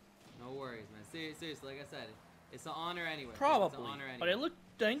 man. Seriously, like I said, it's an honor anyway. Probably, it's an honor anyway.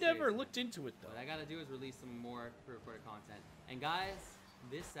 but I never looked into it though. What I gotta do is release some more pre-recorded content. And guys,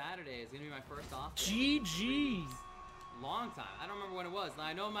 this Saturday is gonna be my first off day. GG. Long time. I don't remember when it was. Now,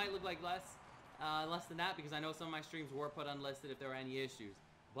 I know it might look like less than that because I know some of my streams were put unlisted if there were any issues.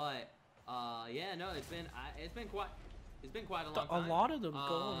 But yeah, no, it's been quite a long time. A lot of them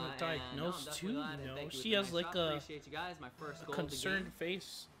go undiagnosed too. She has like a appreciate you guys. My first goal concerned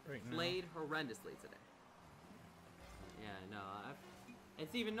face right now. Played horrendously today. Yeah, no,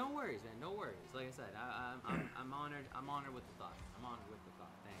 it's even no worries, man. No worries. Like I said, I'm honored. I'm honored with the thought.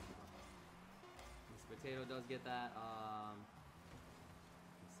 Thank you. This potato does get that.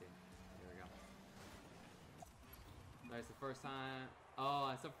 Let's see. Here we go. That's the first time. Oh,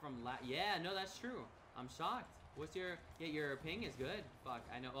 I suffer from yeah, no, that's true. I'm shocked. What's your ping is good. Fuck,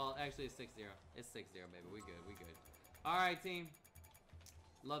 I know. Well, actually, it's 6-0. It's 6-0, baby. We good. All right, team.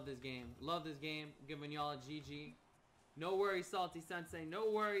 Love this game. Giving y'all a GG. No worries, Salty Sensei. No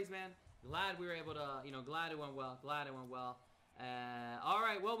worries, man. Glad we were able to, glad it went well. All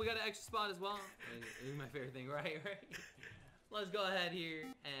right, well, we got an extra spot as well. This is my favorite thing, right? Let's go ahead here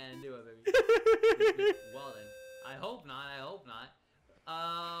and do it, baby. Well then, I hope not.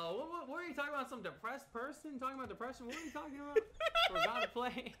 What were you talking about? Some depressed person talking about depression? What were you talking about? Forgot to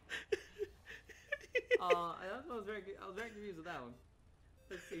play. I was very confused with that one.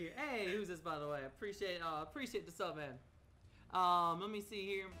 Let's see here. Hey, who's this, by the way? Appreciate the sub, man. Let me see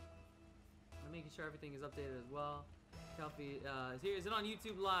here. I'm making sure everything is updated as well. Kelpie is here. Is it on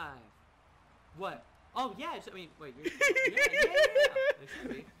YouTube Live? What? Oh yeah. Wait. Yeah. It should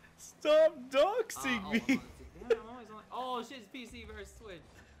be. Stop doxing me. Damn, I'm always on. Oh shit, it's PC versus Twitch.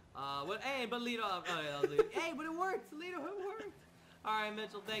 What? Hey, but Lito. Hey, but it worked. Lito, it worked. All right,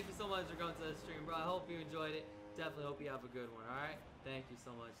 Mitchell. Thank you so much for going to the stream, bro. I hope you enjoyed it. Definitely hope you have a good one. All right. Thank you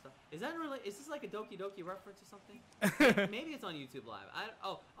so much. Is that really? Is this like a Doki Doki reference or something? Maybe it's on YouTube Live.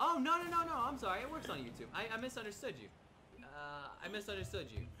 Oh no. I'm sorry. It works on YouTube. I misunderstood you. I misunderstood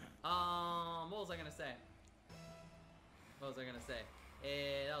you. What was I gonna say? That was a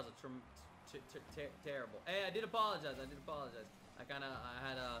terrible. Hey, I did apologize. I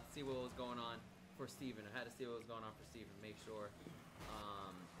had to see what was going on for Steven. Make sure.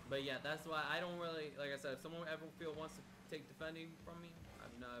 But yeah, that's why I don't really, like I said, if someone ever wants to take defending from me,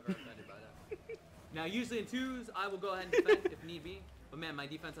 I'm never offended by that. Now, usually in twos, I will go ahead and defend if need be. But man, my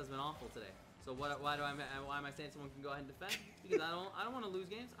defense has been awful today. So why am I saying someone can go ahead and defend? Because I don't want to lose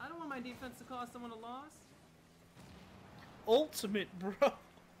games. I don't want my defense to cause someone a loss. Ultimate, bro.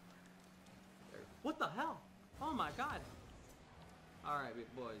 What the hell? Oh my god. All right,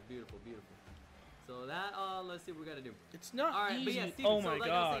 boys, beautiful. So that, let's see what we gotta do. It's not easy. But yeah, Steven, oh my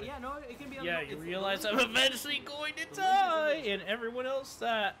god. Yeah, no, it can be. Yeah, you realize I'm eventually going to die, and everyone else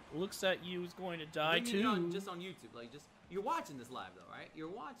that looks at you is going to die too. Just on YouTube, like you're watching this live though, right? You're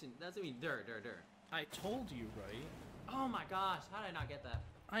watching. That's what I mean. I told you, right? Oh my gosh, how did I not get that?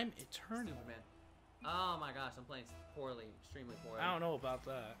 I'm eternal. Stupid, man. Oh my gosh, I'm playing poorly, extremely poorly. I don't know about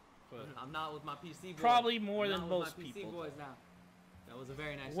that, but I'm not with my PC boys. Probably more than most people. PC boys now. That was a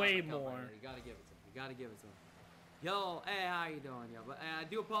very nice. Way more. You gotta give it to him. Yo, hey, how you doing, yo? But I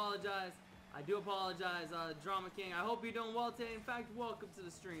do apologize. Drama King. I hope you're doing well today. In fact, welcome to the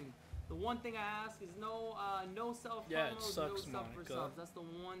stream. The one thing I ask is no self promos, no sub for subs. That's the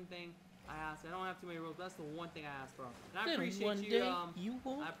one thing I ask. I don't have too many rules. That's the one thing I ask, bro. And I appreciate one you. Day you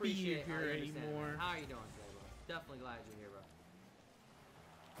won't I appreciate be here anymore. How are you doing today, bro? Definitely glad you're here, bro.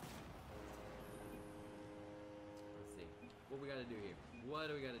 Let's see. What we gotta do here?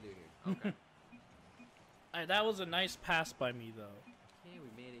 Okay. That was a nice pass by me, though. Okay, we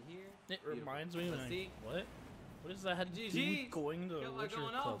made it here. It reminds me of what? What does that have to do with going to a Witcher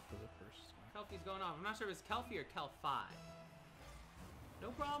Club for the first time? Kelpie's going off. I'm not sure if it's Kelpie or Kel5.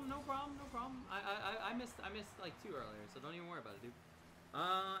 No problem. I missed like 2 earlier, so don't even worry about it, dude.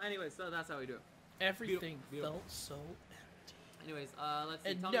 Anyway, so that's how we do it. Everything felt so empty. Anyways, let's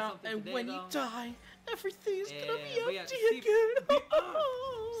see. And tell me something and today, when though. you die, everything's gonna be empty Steve, again.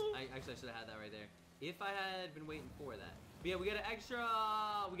 I should have had that right there. If I had been waiting for that. But yeah, we got an extra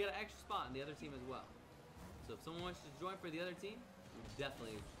spot in the other team as well. So if someone wants to join for the other team, it would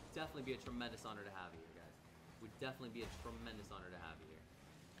definitely be a tremendous honor to have you here, guys. Would definitely be a tremendous honor to have you here.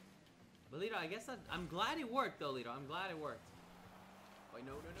 But Lito, I guess I'm glad it worked though, Lito. I'm glad it worked. Wait,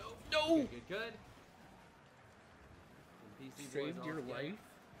 no. Good. Saved your life.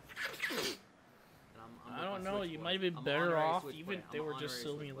 I don't know. You might have been better off even if they were just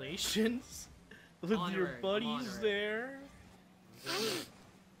simulations. With your buddies there. Damn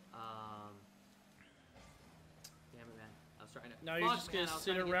it, man. I was trying to. Now you're just gonna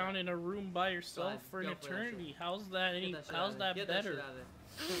sit around in a room by yourself for an eternity. How's that better?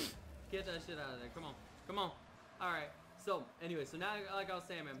 Get that shit out of there. Come on. All right. So anyway, so now like I was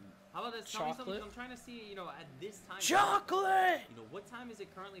saying, man. How about this? Tell me something. I'm trying to see, at this time. Chocolate. What time is it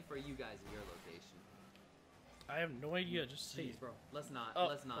currently for you guys in your location? I have no idea. Just say. Jeez, bro. Let's not.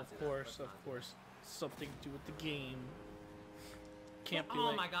 Of course. Something to do with the game. Can't be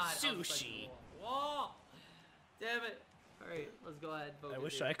like my god, sushi. Whoa! Damn it! All right, let's go ahead. I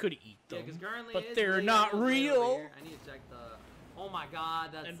wish I could eat them, currently but they're not real. I need to check the. Oh my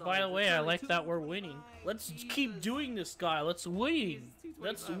god, that's. And by the way, I like that we're winning. Let's keep doing this, guy. Let's win.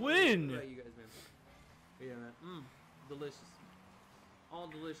 Let's win. Right, you guys, man. Yeah, man. Delicious. All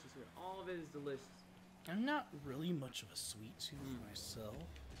delicious here. All of it is delicious. I'm not really much of a sweet tooth myself.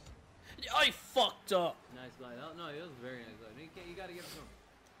 I fucked up. Nice glide. Oh, no, it was a very nice glide. You gotta give it to him.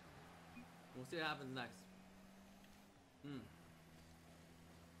 We'll see what happens next.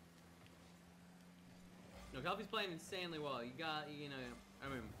 No, Kelpie's playing insanely well. I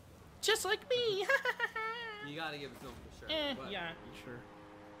mean... Just like me! You gotta give it to him for sure. Yeah, sure.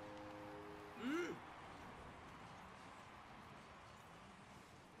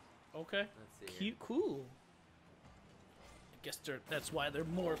 Okay. Let's see. Cute, cool. I guess that's why they're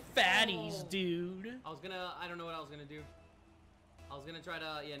more fatties, dude. I don't know what I was gonna do. I was gonna try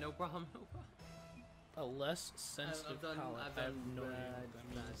to, no problem. A less sensitive palate. I have no idea what that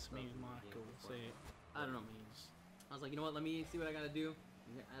means. Maybe Monika will say it. I don't know. I was like, you know what, let me see what I gotta do.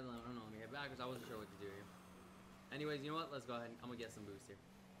 I don't know, let me get back because I wasn't sure what to do here. Anyways, you know what, let's go ahead. I'm gonna get some boost here.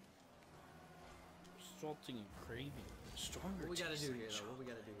 Salting and craving. Stronger. What we gotta do here, though? What we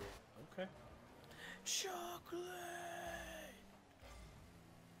gotta do here? Okay. Chocolate!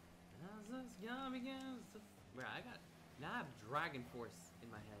 As this game begins to... Bro, now I have Dragon Force in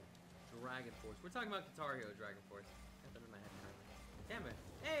my head. Dragon Force. We're talking about Guitar Hero Dragon Force. Got that in my head currently. Damn it.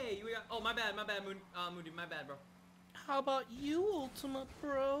 Hey, you got. Oh, my bad, Moody, my bad, bro. How about you, Ultimate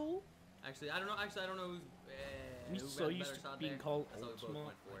Bro? Actually, I don't know. Actually, I don't know who's. I'm so used to being called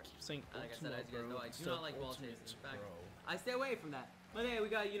Ultimate. I keep saying like I said, Ultimate, as you guys know, I do not like wall chases. In fact, bro. I stay away from that. But hey, we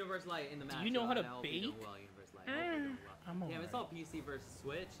got Universe Light in the match. Do you know how to I hope bake? you're doing well, Universe Light. I hope you're doing well. Damn, it's all PC versus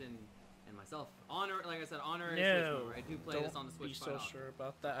Switch and myself. Honor, like I said, honorary Switch member. I do play this on the Switch. Don't be so sure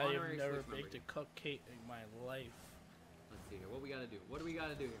about that. I have never baked a cupcake in my life. Let's see here. What we gotta do? What do we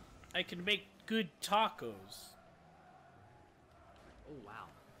gotta do here? I can make good tacos. Oh wow!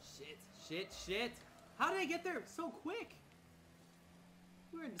 Shit! How did I get there so quick?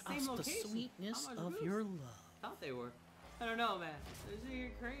 We're in the same location. The sweetness of your love. Thought they were. I don't know, man.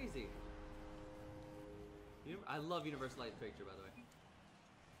 You're crazy. I love Universe Light picture, by the way.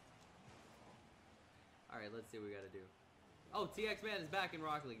 Alright, let's see what we gotta do. Oh, TX Man is back in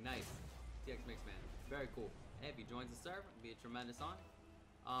Rocket League. Nice. TX Mix Man. Very cool. Hey, if he joins the server, it'd be a tremendous honor.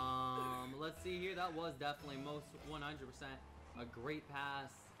 Let's see here. That was definitely most 100% a great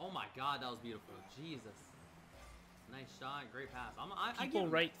pass. Oh my god, that was beautiful. Jesus. Nice shot, great pass. People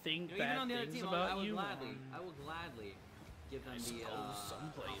write bad things about you. I will gladly give them the.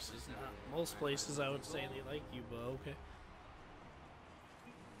 Some places, not most places, I would say they like you, but okay.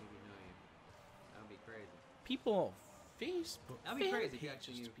 Maybe know you. That would be crazy. People on Facebook. That'd be crazy if you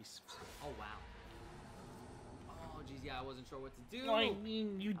actually. Oh wow. Oh geez, yeah, I wasn't sure what to do. I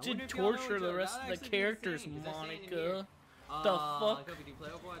mean, you did torture the rest of the characters, Monica. The fuck?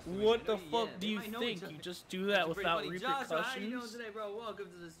 What the fuck do you think? You just do that without repercussions? Josh, how you doing today, bro? Welcome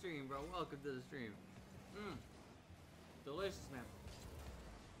to the stream, bro. Welcome to the stream. Delicious, man.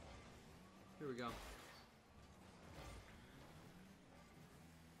 Here we go.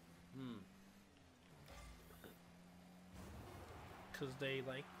 Cause they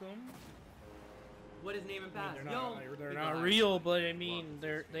like them. What is name and pass? They're not real, but I mean,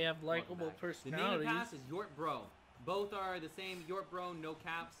 they have likable personalities. The name and pass is Yort Bro. Both are the same. Yort Bro, no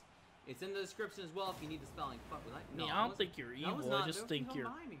caps. It's in the description as well if you need the spelling. Fuck, was I? No, I don't think you're evil. I just think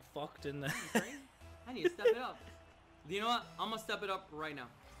you're fucked in the. I need to step it up. You know what? I'm gonna step it up right now.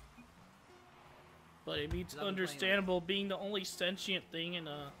 But I mean, it's understandable being the only sentient thing in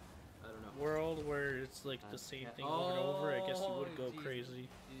a world where it's like the same thing over and over. I guess you would go crazy.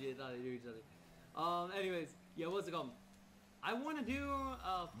 Anyways, yeah, what's it called? I want to do.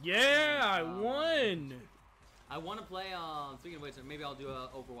 I won. I want to play. Speaking of which, maybe I'll do a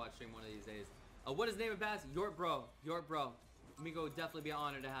Overwatch stream one of these days. What is name and pass? Yort Bro. Yort Bro. Migo, definitely be an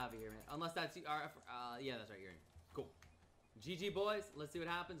honor to have you here, man. Unless that's yeah, that's right. You're in. Cool. GG boys. Let's see what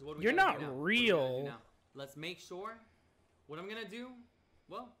happens. What do we You're not real. Let's make sure. What I'm gonna do.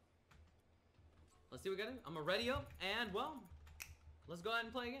 Well, let's see what we gotta do. I'm gonna ready up, and well, let's go ahead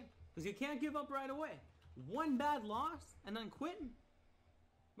and play again. Because you can't give up right away. One bad loss and then quitting.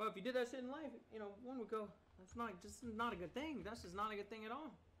 But if you did that shit in life, you know, one would go. That's not a good thing. That's just not a good thing at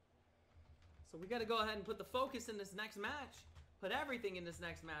all. So we got to go ahead and put the focus in this next match. Put everything in this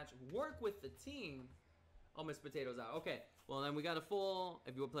next match. Work with the team. Oh, Miss Potato's out. Okay. Well, then we got a full.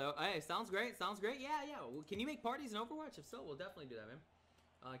 If you will play. Hey, sounds great. Sounds great. Yeah. Well, can you make parties in Overwatch? If so, we'll definitely do that, man.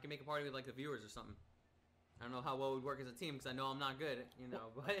 I can make a party with like the viewers or something. I don't know how well we'd work as a team because I know I'm not good, you know.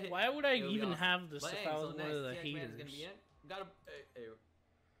 But why would I even have this if I was one of the haters? Gonna be in. Gotta.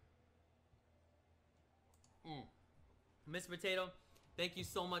 Miss Potato, thank you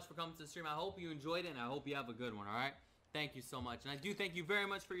so much for coming to the stream. I hope you enjoyed it, and I hope you have a good one, alright? Thank you so much. And I do thank you very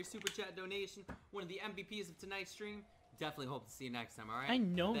much for your super chat donation. One of the MVPs of tonight's stream. Definitely hope to see you next time, alright? I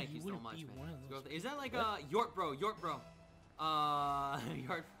know thank you so much, be man. One of those is that like Yort Bro? Yort Bro. Yort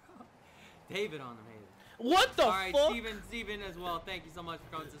Bro. David on the main. What the fuck? Alright, Steven as well. Thank you so much for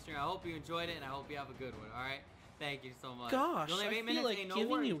coming to the stream. I hope you enjoyed it, and I hope you have a good one, alright? Thank you so much. Gosh, you only have 8 minutes, like no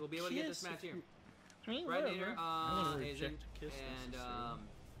worries. We'll be able to get this match here. Brandon here, and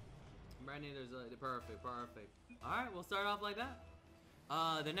Brandon, there's a perfect. All right, we'll start off like that.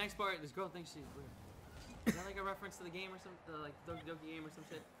 The next part, this girl thinks she's weird. Is that like a reference to the game or something, like Doki Doki game or some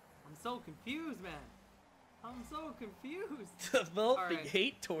shit? I'm so confused, man. I'm so confused. Developing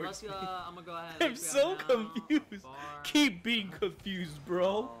hate towards me. I'm gonna go ahead. I'm so confused. Keep being confused,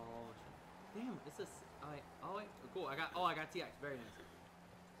 bro. Oh, damn, it's a. Oh wait, cool. I got TX. Very nice.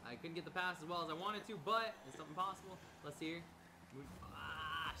 I couldn't get the pass as well as I wanted to, but it's something possible. Let's see here.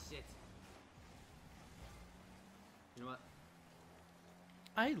 Shit. You know what?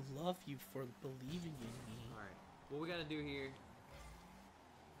 I love you for believing in me. Alright. What we gotta do here.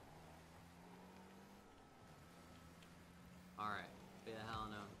 Alright. Yeah, hell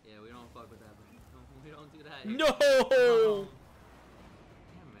no. Yeah, we don't fuck with that, bro. We don't do that here. No!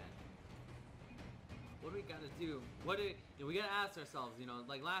 Damn, man. do? We gotta ask ourselves, you know,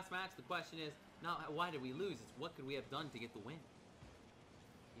 like last match, the question is not why did we lose? It's what could we have done to get the win?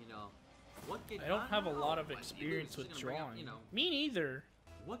 You know, what could I don't have a lot of Like, experience with drawing. Up, you know, me neither.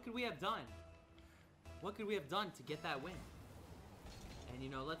 What could we have done? What could we have done to get that win? And you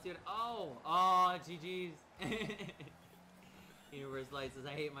know, let's do it. Oh, GG's. Universe Light says I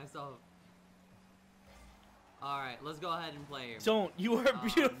hate myself. All right, let's go ahead and play here. Don't. You are a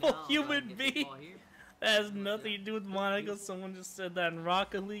beautiful human being. That has What's nothing that? to do with Monica. Someone just said that in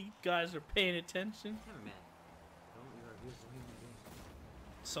Rocket League. You guys are paying attention. Never man. Don't. You are a beautiful human being.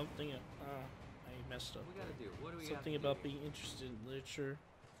 Something. I messed up. What we gotta do? What do we Something gotta about do? being interested in literature.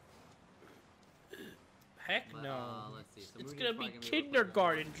 Heck But, no. let's see. So It's Moody's gonna be probably gonna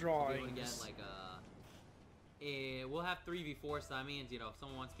kindergarten We'll drawings. get like we'll have 3v4, so that means, you know, if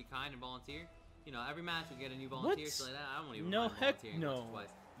someone wants to be kind and volunteer, you know, every match we get a new volunteer. What? So like that, I don't even No, mind heck volunteering no. once or twice.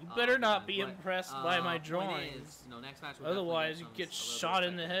 You better not But, be impressed by my point drawings. is, you know, next match we'll Otherwise, you definitely get a little bit shot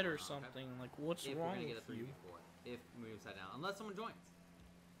in the respect head going or on, okay? something. Like, what's If wrong we're gonna get a with you? 3v4, if we move side down, unless someone joins.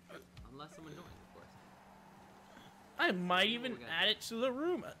 Unless someone joins, of course. I might see what even we gotta add it to the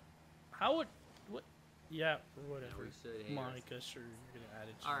room. How would... What? Yeah, whatever. we should hate Monica, sure, you're gonna add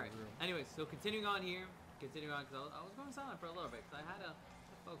it to All right. the room. Anyways, so continuing on here, because I was going silent for a little bit because I had to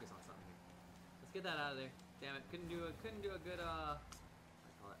focus on something here. Let's get that out of there. Damn it, couldn't do a good what do I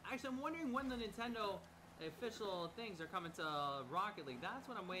call it? Actually, I'm wondering when the Nintendo official things are coming to Rocket League. That's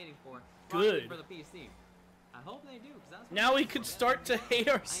what I'm waiting for. Good. For the PC. I hope they do, because that's what Now I'm we waiting could for, start to man. hate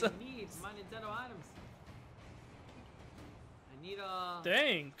ourselves. I need my Nintendo items. I need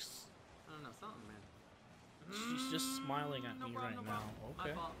Thanks. I don't know, something, man. She's just smiling at No me problem, right no now.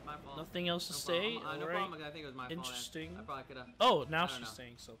 problem. Okay. My fault. Nothing else to No say? problem. No Alright. problem. I think it was my fault. Interesting. I probably could have. Oh, now I don't she's know.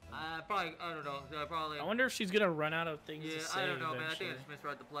 saying something. I don't know. I wonder if she's gonna run out of things Yeah, to say I don't know, man. I think I eventually. just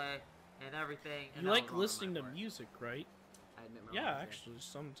misread the play and everything. And You that like was wrong on listening my to part. music, right? I admit my Yeah, wrongs, actually,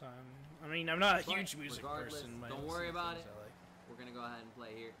 sometime. I mean, I'm not a But huge music regardless, person. but I don't listen worry to about things it. I like. We're gonna go ahead and play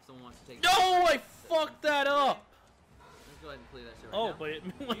here. If someone wants to take. No, I fucked that up. Let's go ahead and play that shit right Oh, now. but it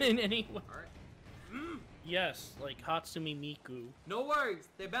went in anyway. All right. Yes, like Hatsumi Miku. No worries.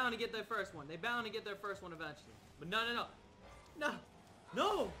 They're bound to get their first one. They're bound to get their first one eventually. But no.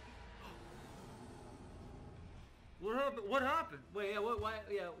 What happened? What happened? Wait, yeah, why?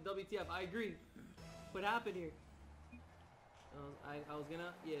 Yeah, WTF? I agree. What happened here? I was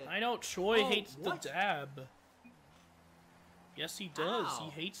gonna, yeah. I know Troy Oh, hates what? the dab. Yes, he does.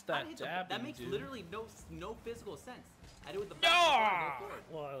 Ow. He hates I that hate the- dab. That makes dude. literally no physical sense. I did it with the Ah! back. Go for it.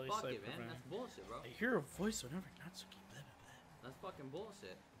 Well, at least Fuck I it, man. prevent. That's bullshit, bro. I hear a voice whenever Natsuki. Blah, blah, blah. That's fucking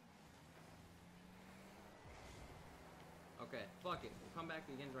bullshit. Okay, fuck it. We'll come back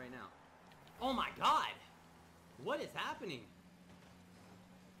to the end right now. Oh my god! What is happening?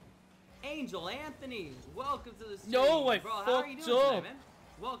 Angel Anthony, welcome to the stream. No, I bro. How are you fucked doing today, up. man?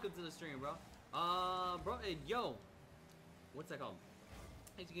 Welcome to the stream, bro. Bro, hey, yo, what's that called?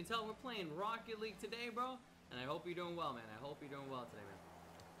 As you can tell, we're playing Rocket League today, bro. And I hope you're doing well, man. I hope you're doing well today, man.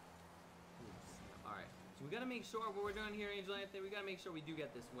 All right. So we gotta make sure what we're doing here, Angel Anthony. We gotta make sure we do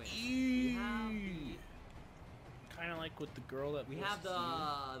get this win. We have the Kind of like with the girl that we was have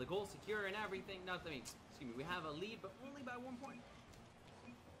stealing. the goal secure and everything. No, I mean, excuse me. We have a lead, but only by 1 point.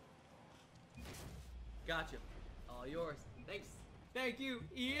 Gotcha. All yours. Thanks. Thank you.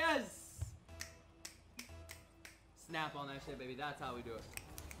 Yes. Snap on that shit, baby. That's how we do it.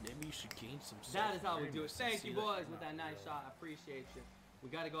 Maybe you should gain some. That is how we do it. self-awareness and Thank see you, that boys, you're with not that nice real. shot. I appreciate you. We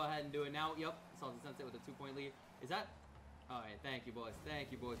got to go ahead and do it now. Yep. Salty Sensei with a 2-point lead. Is that? All right. Thank you, boys.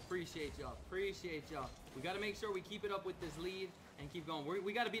 Thank you, boys. Appreciate y'all. Appreciate y'all. We got to make sure we keep it up with this lead and keep going.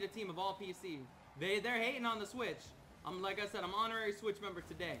 We got to beat a team of all PC. They're hating on the Switch. Like I said, I'm honorary Switch member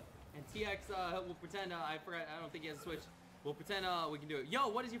today. And TX will pretend I forgot. I don't think he has a Switch. We'll pretend we can do it. Yo,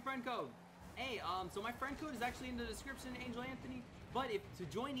 what is your friend code? Hey, so my friend code is actually in the description, Angel Anthony. But if to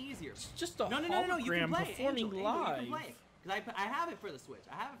join easier, It's just a no, you hologram can play it, performing Angel, live. you can play it. Because I have it for the Switch.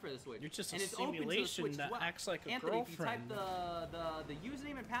 I have it for the Switch. You're just a and it's open to the simulation Switch as that well. acts like a Anthony, if you type girlfriend. the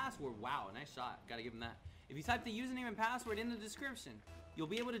username and password, wow, nice shot. Gotta give him that. If you type the username and password in the description, you'll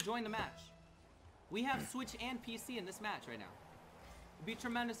be able to join the match. We have Switch and PC in this match right now. It'd be a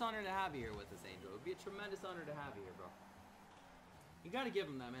tremendous honor to have you here with us, Angel. It'd be a tremendous honor to have you here, bro. You gotta give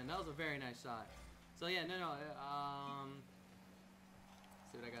him that, man. That was a very nice shot. So yeah, no.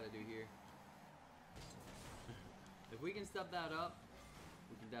 See what I gotta do here. If we can step that up,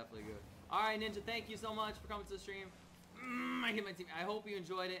 we can definitely go. All right, Ninja, thank you so much for coming to the stream. I hit my team. I hope you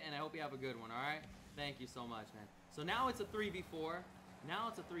enjoyed it, and I hope you have a good one. All right. Thank you so much, man. So now it's a 3v4. Now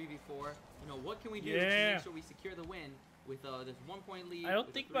it's a 3v4. You know, what can we do to make sure we secure the win with this 1-point lead. I don't with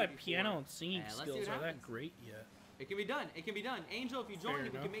a think my 3v4. piano and singing let's see skills what are that happens. great yet. It can be done. It can be done. Angel, if you join, we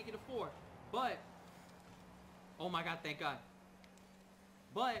can make it a 4. But, oh my God, thank God.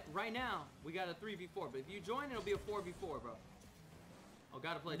 But right now, we got a 3v4. But if you join, it'll be a 4v4, bro. Oh,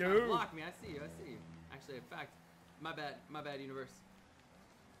 gotta play time. No. Block me. I see you. I see you. Actually, in fact, my bad. My bad, universe.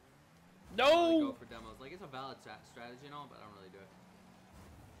 No. I don't really go for demos. Like, it's a valid strategy and all, but I don't really do it.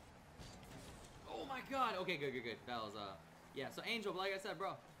 Oh my God. Okay, good. That was yeah. So Angel, like I said,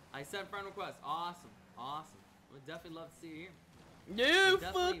 bro, I sent friend request. Awesome. Would definitely love to see you here. No,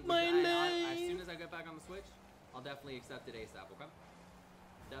 fuck my life. As soon as I get back on the Switch, I'll definitely accept it ASAP. Okay.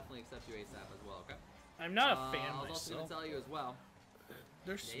 Definitely accept you ASAP as well. Okay. I'm not a fan I was also gonna tell you as well.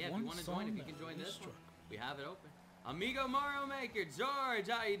 There's if you want to join, if you can join this one, we have it open. Amigo Mario Maker, George,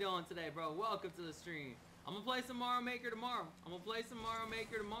 how you doing today, bro? Welcome to the stream. I'm gonna play some Mario Maker tomorrow.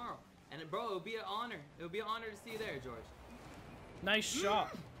 And bro, it'll be an honor. It'll be an honor to see you there, George. Nice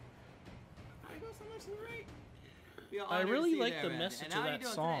shot. I go so much to the right. I really like the message of that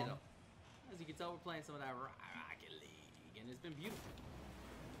song. Today, as you can tell, we're playing some of that Rocket League, and it's been beautiful.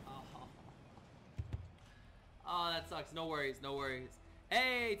 Oh, that sucks. No worries.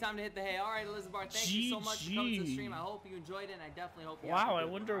 Hey, time to hit the hay. All right, Elizabeth, thank you so much for coming to the stream. I hope you enjoyed it, and I definitely hope you Wow, I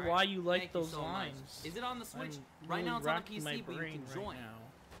wonder why you like those lines. Is it on the Switch? Right now it's on the PC, but you can join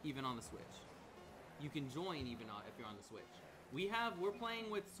even on the Switch. You can join even if you're on the Switch. We're playing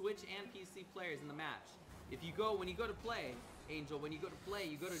with Switch and PC players in the match. When you go to play, Angel, you go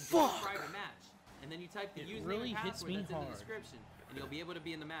to join private match, and then you type the username and password that's in the description, and you'll be able to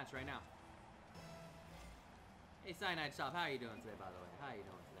be in the match right now. Hey, Cyanide Shop, how are you doing today, by the way? How are you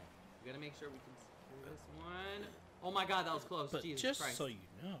doing today? We gotta make sure we can screw this one. Oh my God, that was close. But Jesus just Christ. so you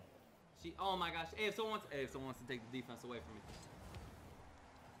know. Oh my gosh. Hey, if someone wants to take the defense away from me.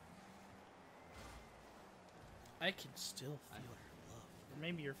 I can still feel your love. Or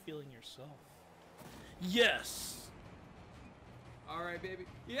maybe you're feeling yourself. Yes! Alright, baby.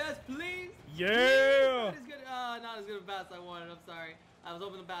 Yes, please! Yeah! Not as good, not as good a pass I wanted. I'm sorry. I was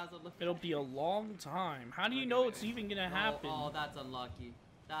hoping the pass would look. It'll be a long time. How do you know it's even gonna happen? Oh, that's unlucky.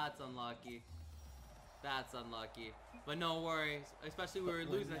 That's unlucky. But no worries. Especially we were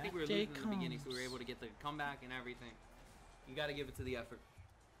losing. I think we were losing in the beginning, so we were able to get the comeback and everything. You gotta give it to the effort.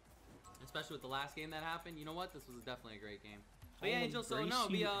 Especially with the last game that happened. You know what? This was definitely a great game. But yeah, Angel, so no,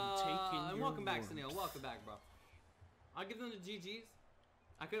 and welcome back, Sunil. Welcome back, bro. I'll give them the GGs.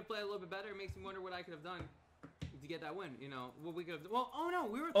 I could have played a little bit better. It makes me wonder what I could have done to get that win. You know, what we could have done. Well, oh no,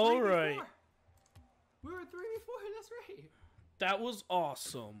 we were 3v4. We were 3v4, that's right. That was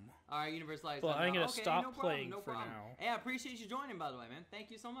awesome. Alright, Universe Lights. But I'm gonna stop playing for now. Hey, I appreciate you joining, by the way, man. Thank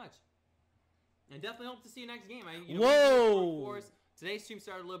you so much. I definitely hope to see you next game. Whoa! Today's stream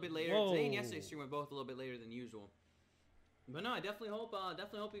started a little bit later. Today and yesterday's stream were both a little bit later than usual. But no, I definitely hope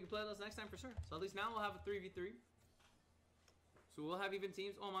you can play those next time for sure. So at least now we'll have a 3v3. So we'll have even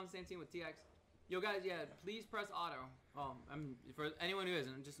teams. Oh, I'm on the same team with TX. Yo, guys, yeah, please press auto. Oh, for anyone who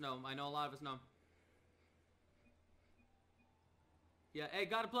isn't, just know. I know a lot of us know. Yeah, hey,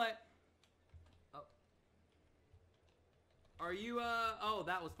 gotta play. Oh. Are you, oh,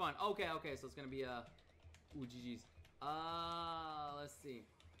 that was fun. Okay, so it's gonna be, ooh, GG's. Let's see.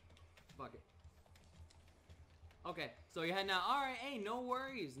 Fuck it. Okay, so you're heading out. Alright, hey, no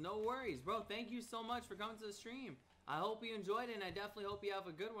worries, bro. Thank you so much for coming to the stream. I hope you enjoyed it, and I definitely hope you have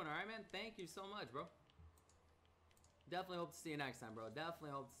a good one, alright, man? Thank you so much, bro. Definitely hope to see you next time, bro. Definitely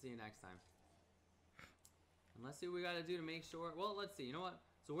hope to see you next time. And let's see what we gotta do to make sure. Well, let's see. You know what?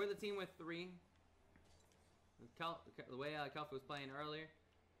 So we're the team with 3. The way Kelfi was playing earlier.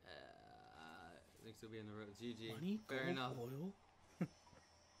 I think he'll be in the road. GG. Money, fair enough. Oil.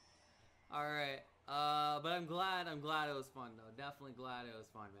 All right. But I'm glad it was fun though. Definitely glad it was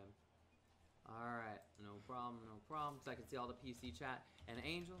fun, man. All right. No problem. Cause I can see all the PC chat and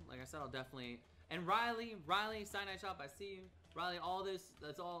Angel. Like I said, I'll definitely. And Riley, Cyanide Shop. I see you. Riley, all this.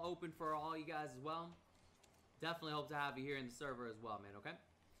 That's all open for all you guys as well. Definitely hope to have you here in the server as well, man. Okay.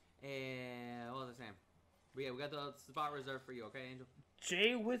 And what was I saying? But yeah, we got the spot reserved for you. Okay, Angel.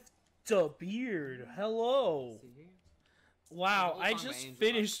 Jay with the beard. Hello. Wow, I just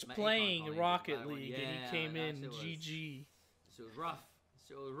finished playing Rocket League and he came in. GG. It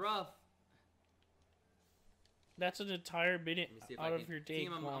was rough. That's an entire minute out of your day.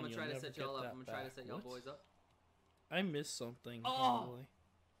 Team, I'm gonna try to set y'all up. I'm gonna try to set y'all boys up. I missed something. Oh! Probably.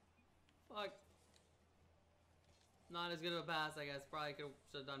 Fuck. Not as good of a pass, I guess. Probably should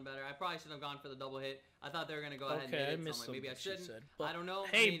have done better. I probably shouldn't have gone for the double hit. I thought they were gonna go ahead and hit it. Missed so maybe I shouldn't. I don't know.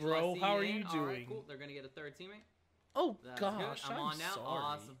 Hey, bro, how are you doing? Right, cool. They're gonna get a third teammate. Oh That's gosh, good. I'm on now.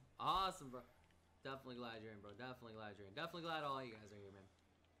 Sorry. Awesome, bro. Definitely glad you're in, bro. Definitely glad you're in. Definitely glad all you guys are here, man.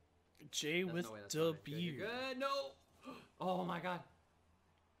 Jay with the beard. Good. No. Oh my god.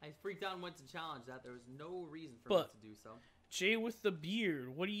 I freaked out and went to challenge that. There was no reason for me to do so. Jay with the beard.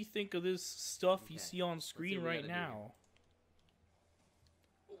 What do you think of this stuff you see on screen right now?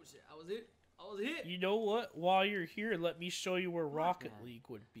 Oh shit! I was hit. I was hit. You know what? While you're here, let me show you where Rocket League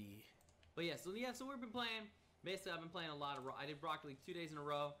would be. But yeah, so we've been playing. Basically, I've been playing a lot of. I did Rocket League 2 days in a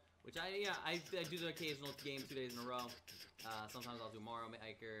row. Which I do the occasional game 2 days in a row. Sometimes I'll do Mario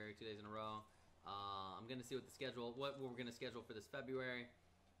Maker 2 days in a row. I'm gonna see what we're gonna schedule for this February.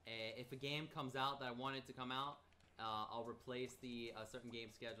 If a game comes out that I want it to come out, I'll replace the certain game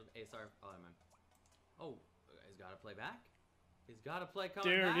scheduled. Hey, sorry. Oh man. Oh, he's got to play back. He's got to play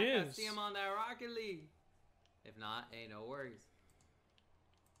coming back. There it is. I see him on that Rocket League. If not, hey, no worries.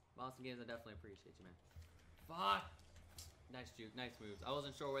 Boston Games, I definitely appreciate you, man. Fuck. Nice juke, nice moves. I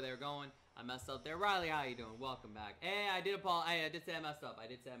wasn't sure where they were going. I messed up there. Riley, how you doing? Welcome back. Hey, I did say I messed up. I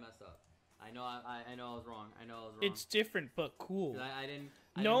messed up. I know I was wrong. It's different but cool. I didn't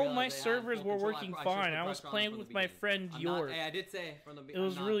my servers were working fine. I was playing with my friend Yort. Hey, I did say from the beginning. It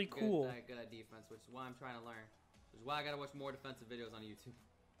was really cool. Good at defense, which is why I'm trying to learn. Which is why I gotta watch more defensive videos on YouTube.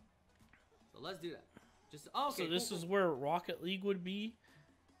 So let's do that. Okay. So this is where Rocket League would be,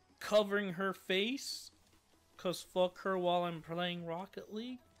 covering her face. Cause fuck her while I'm playing Rocket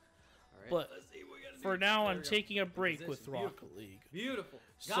League. Right, but for now, I'm taking a break with Rocket League. Beautiful.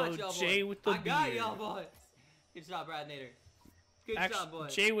 So Jay with the beard. I got y'all boys. Good job, Brad Nader. Good job,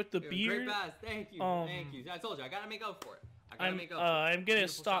 boys. Jay with the beard. Great pass. Thank you. Thank you. I told you, I gotta make up for it. I'm gonna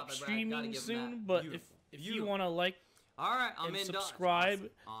stop streaming soon, but if you wanna I'm and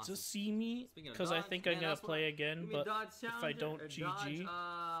subscribe to see me, because I think I'm gonna play again, but if I don't, GG.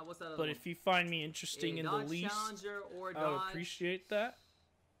 But if you find me interesting in the least, I would appreciate that.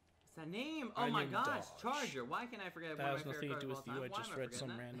 What's that name? Oh my gosh, Charger. Why can I forget? That has nothing to do with you. I just read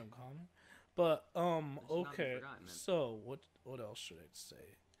some random comment. But okay. So what else should I say?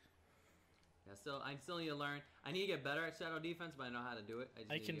 Yeah, I still need to learn. I need to get better at shadow defense, but I know how to do it.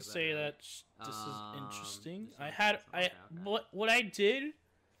 I can say that this is interesting. What I did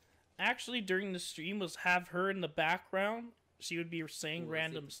actually during the stream was have her in the background. She would be saying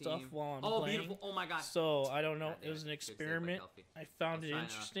random stuff while I'm playing. Beautiful. Oh my gosh. So I don't know. It was an experiment. I found it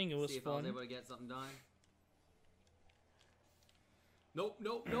interesting. It was fun. I was able to get something done. Nope.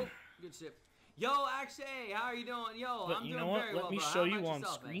 Good shit. Yo, Akshay, how are you doing? Yo, but I'm you doing know what? very Let well, me bro. show you on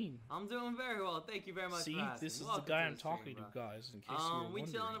yourself, screen. Man? I'm doing very well. Thank you very much for asking. This is the guy I'm talking to, guys, in case you were wondering.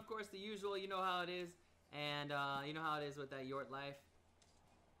 We chilling, of course, the usual. You know how it is. And you know how it is with that Yort life.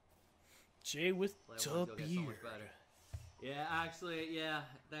 Jay with the beard. Yeah, actually, yeah.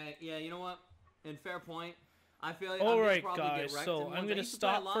 You know what? In fair point, I feel like Alright, guys, so I'm going to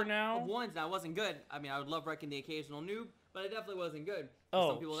stop for now. Ones that wasn't good. I mean, I would love wrecking the occasional noob, but it definitely wasn't good.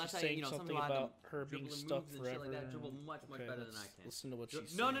 Oh, some people, that's she's how saying something about her being stuck forever. Like that, dribble much better than I can. Listen to what she's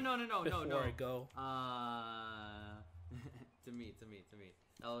saying. No. Before I go. To me.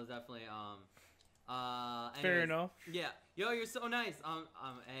 That was definitely, anyways, fair enough. Yeah. Yo, you're so nice.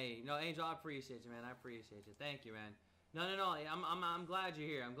 Hey, no, Angel, I appreciate you, man. I appreciate you. Thank you, man. No. I'm glad you're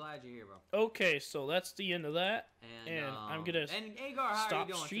here. I'm glad you're here, bro. Okay, so that's the end of that, and I'm gonna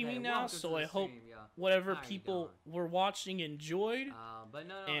stop streaming now. So I hope whatever people were watching enjoyed.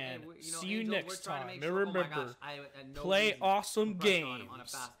 And see you next time. And remember, play awesome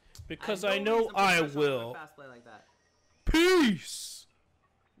games because I know I will. Peace.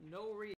 No reason.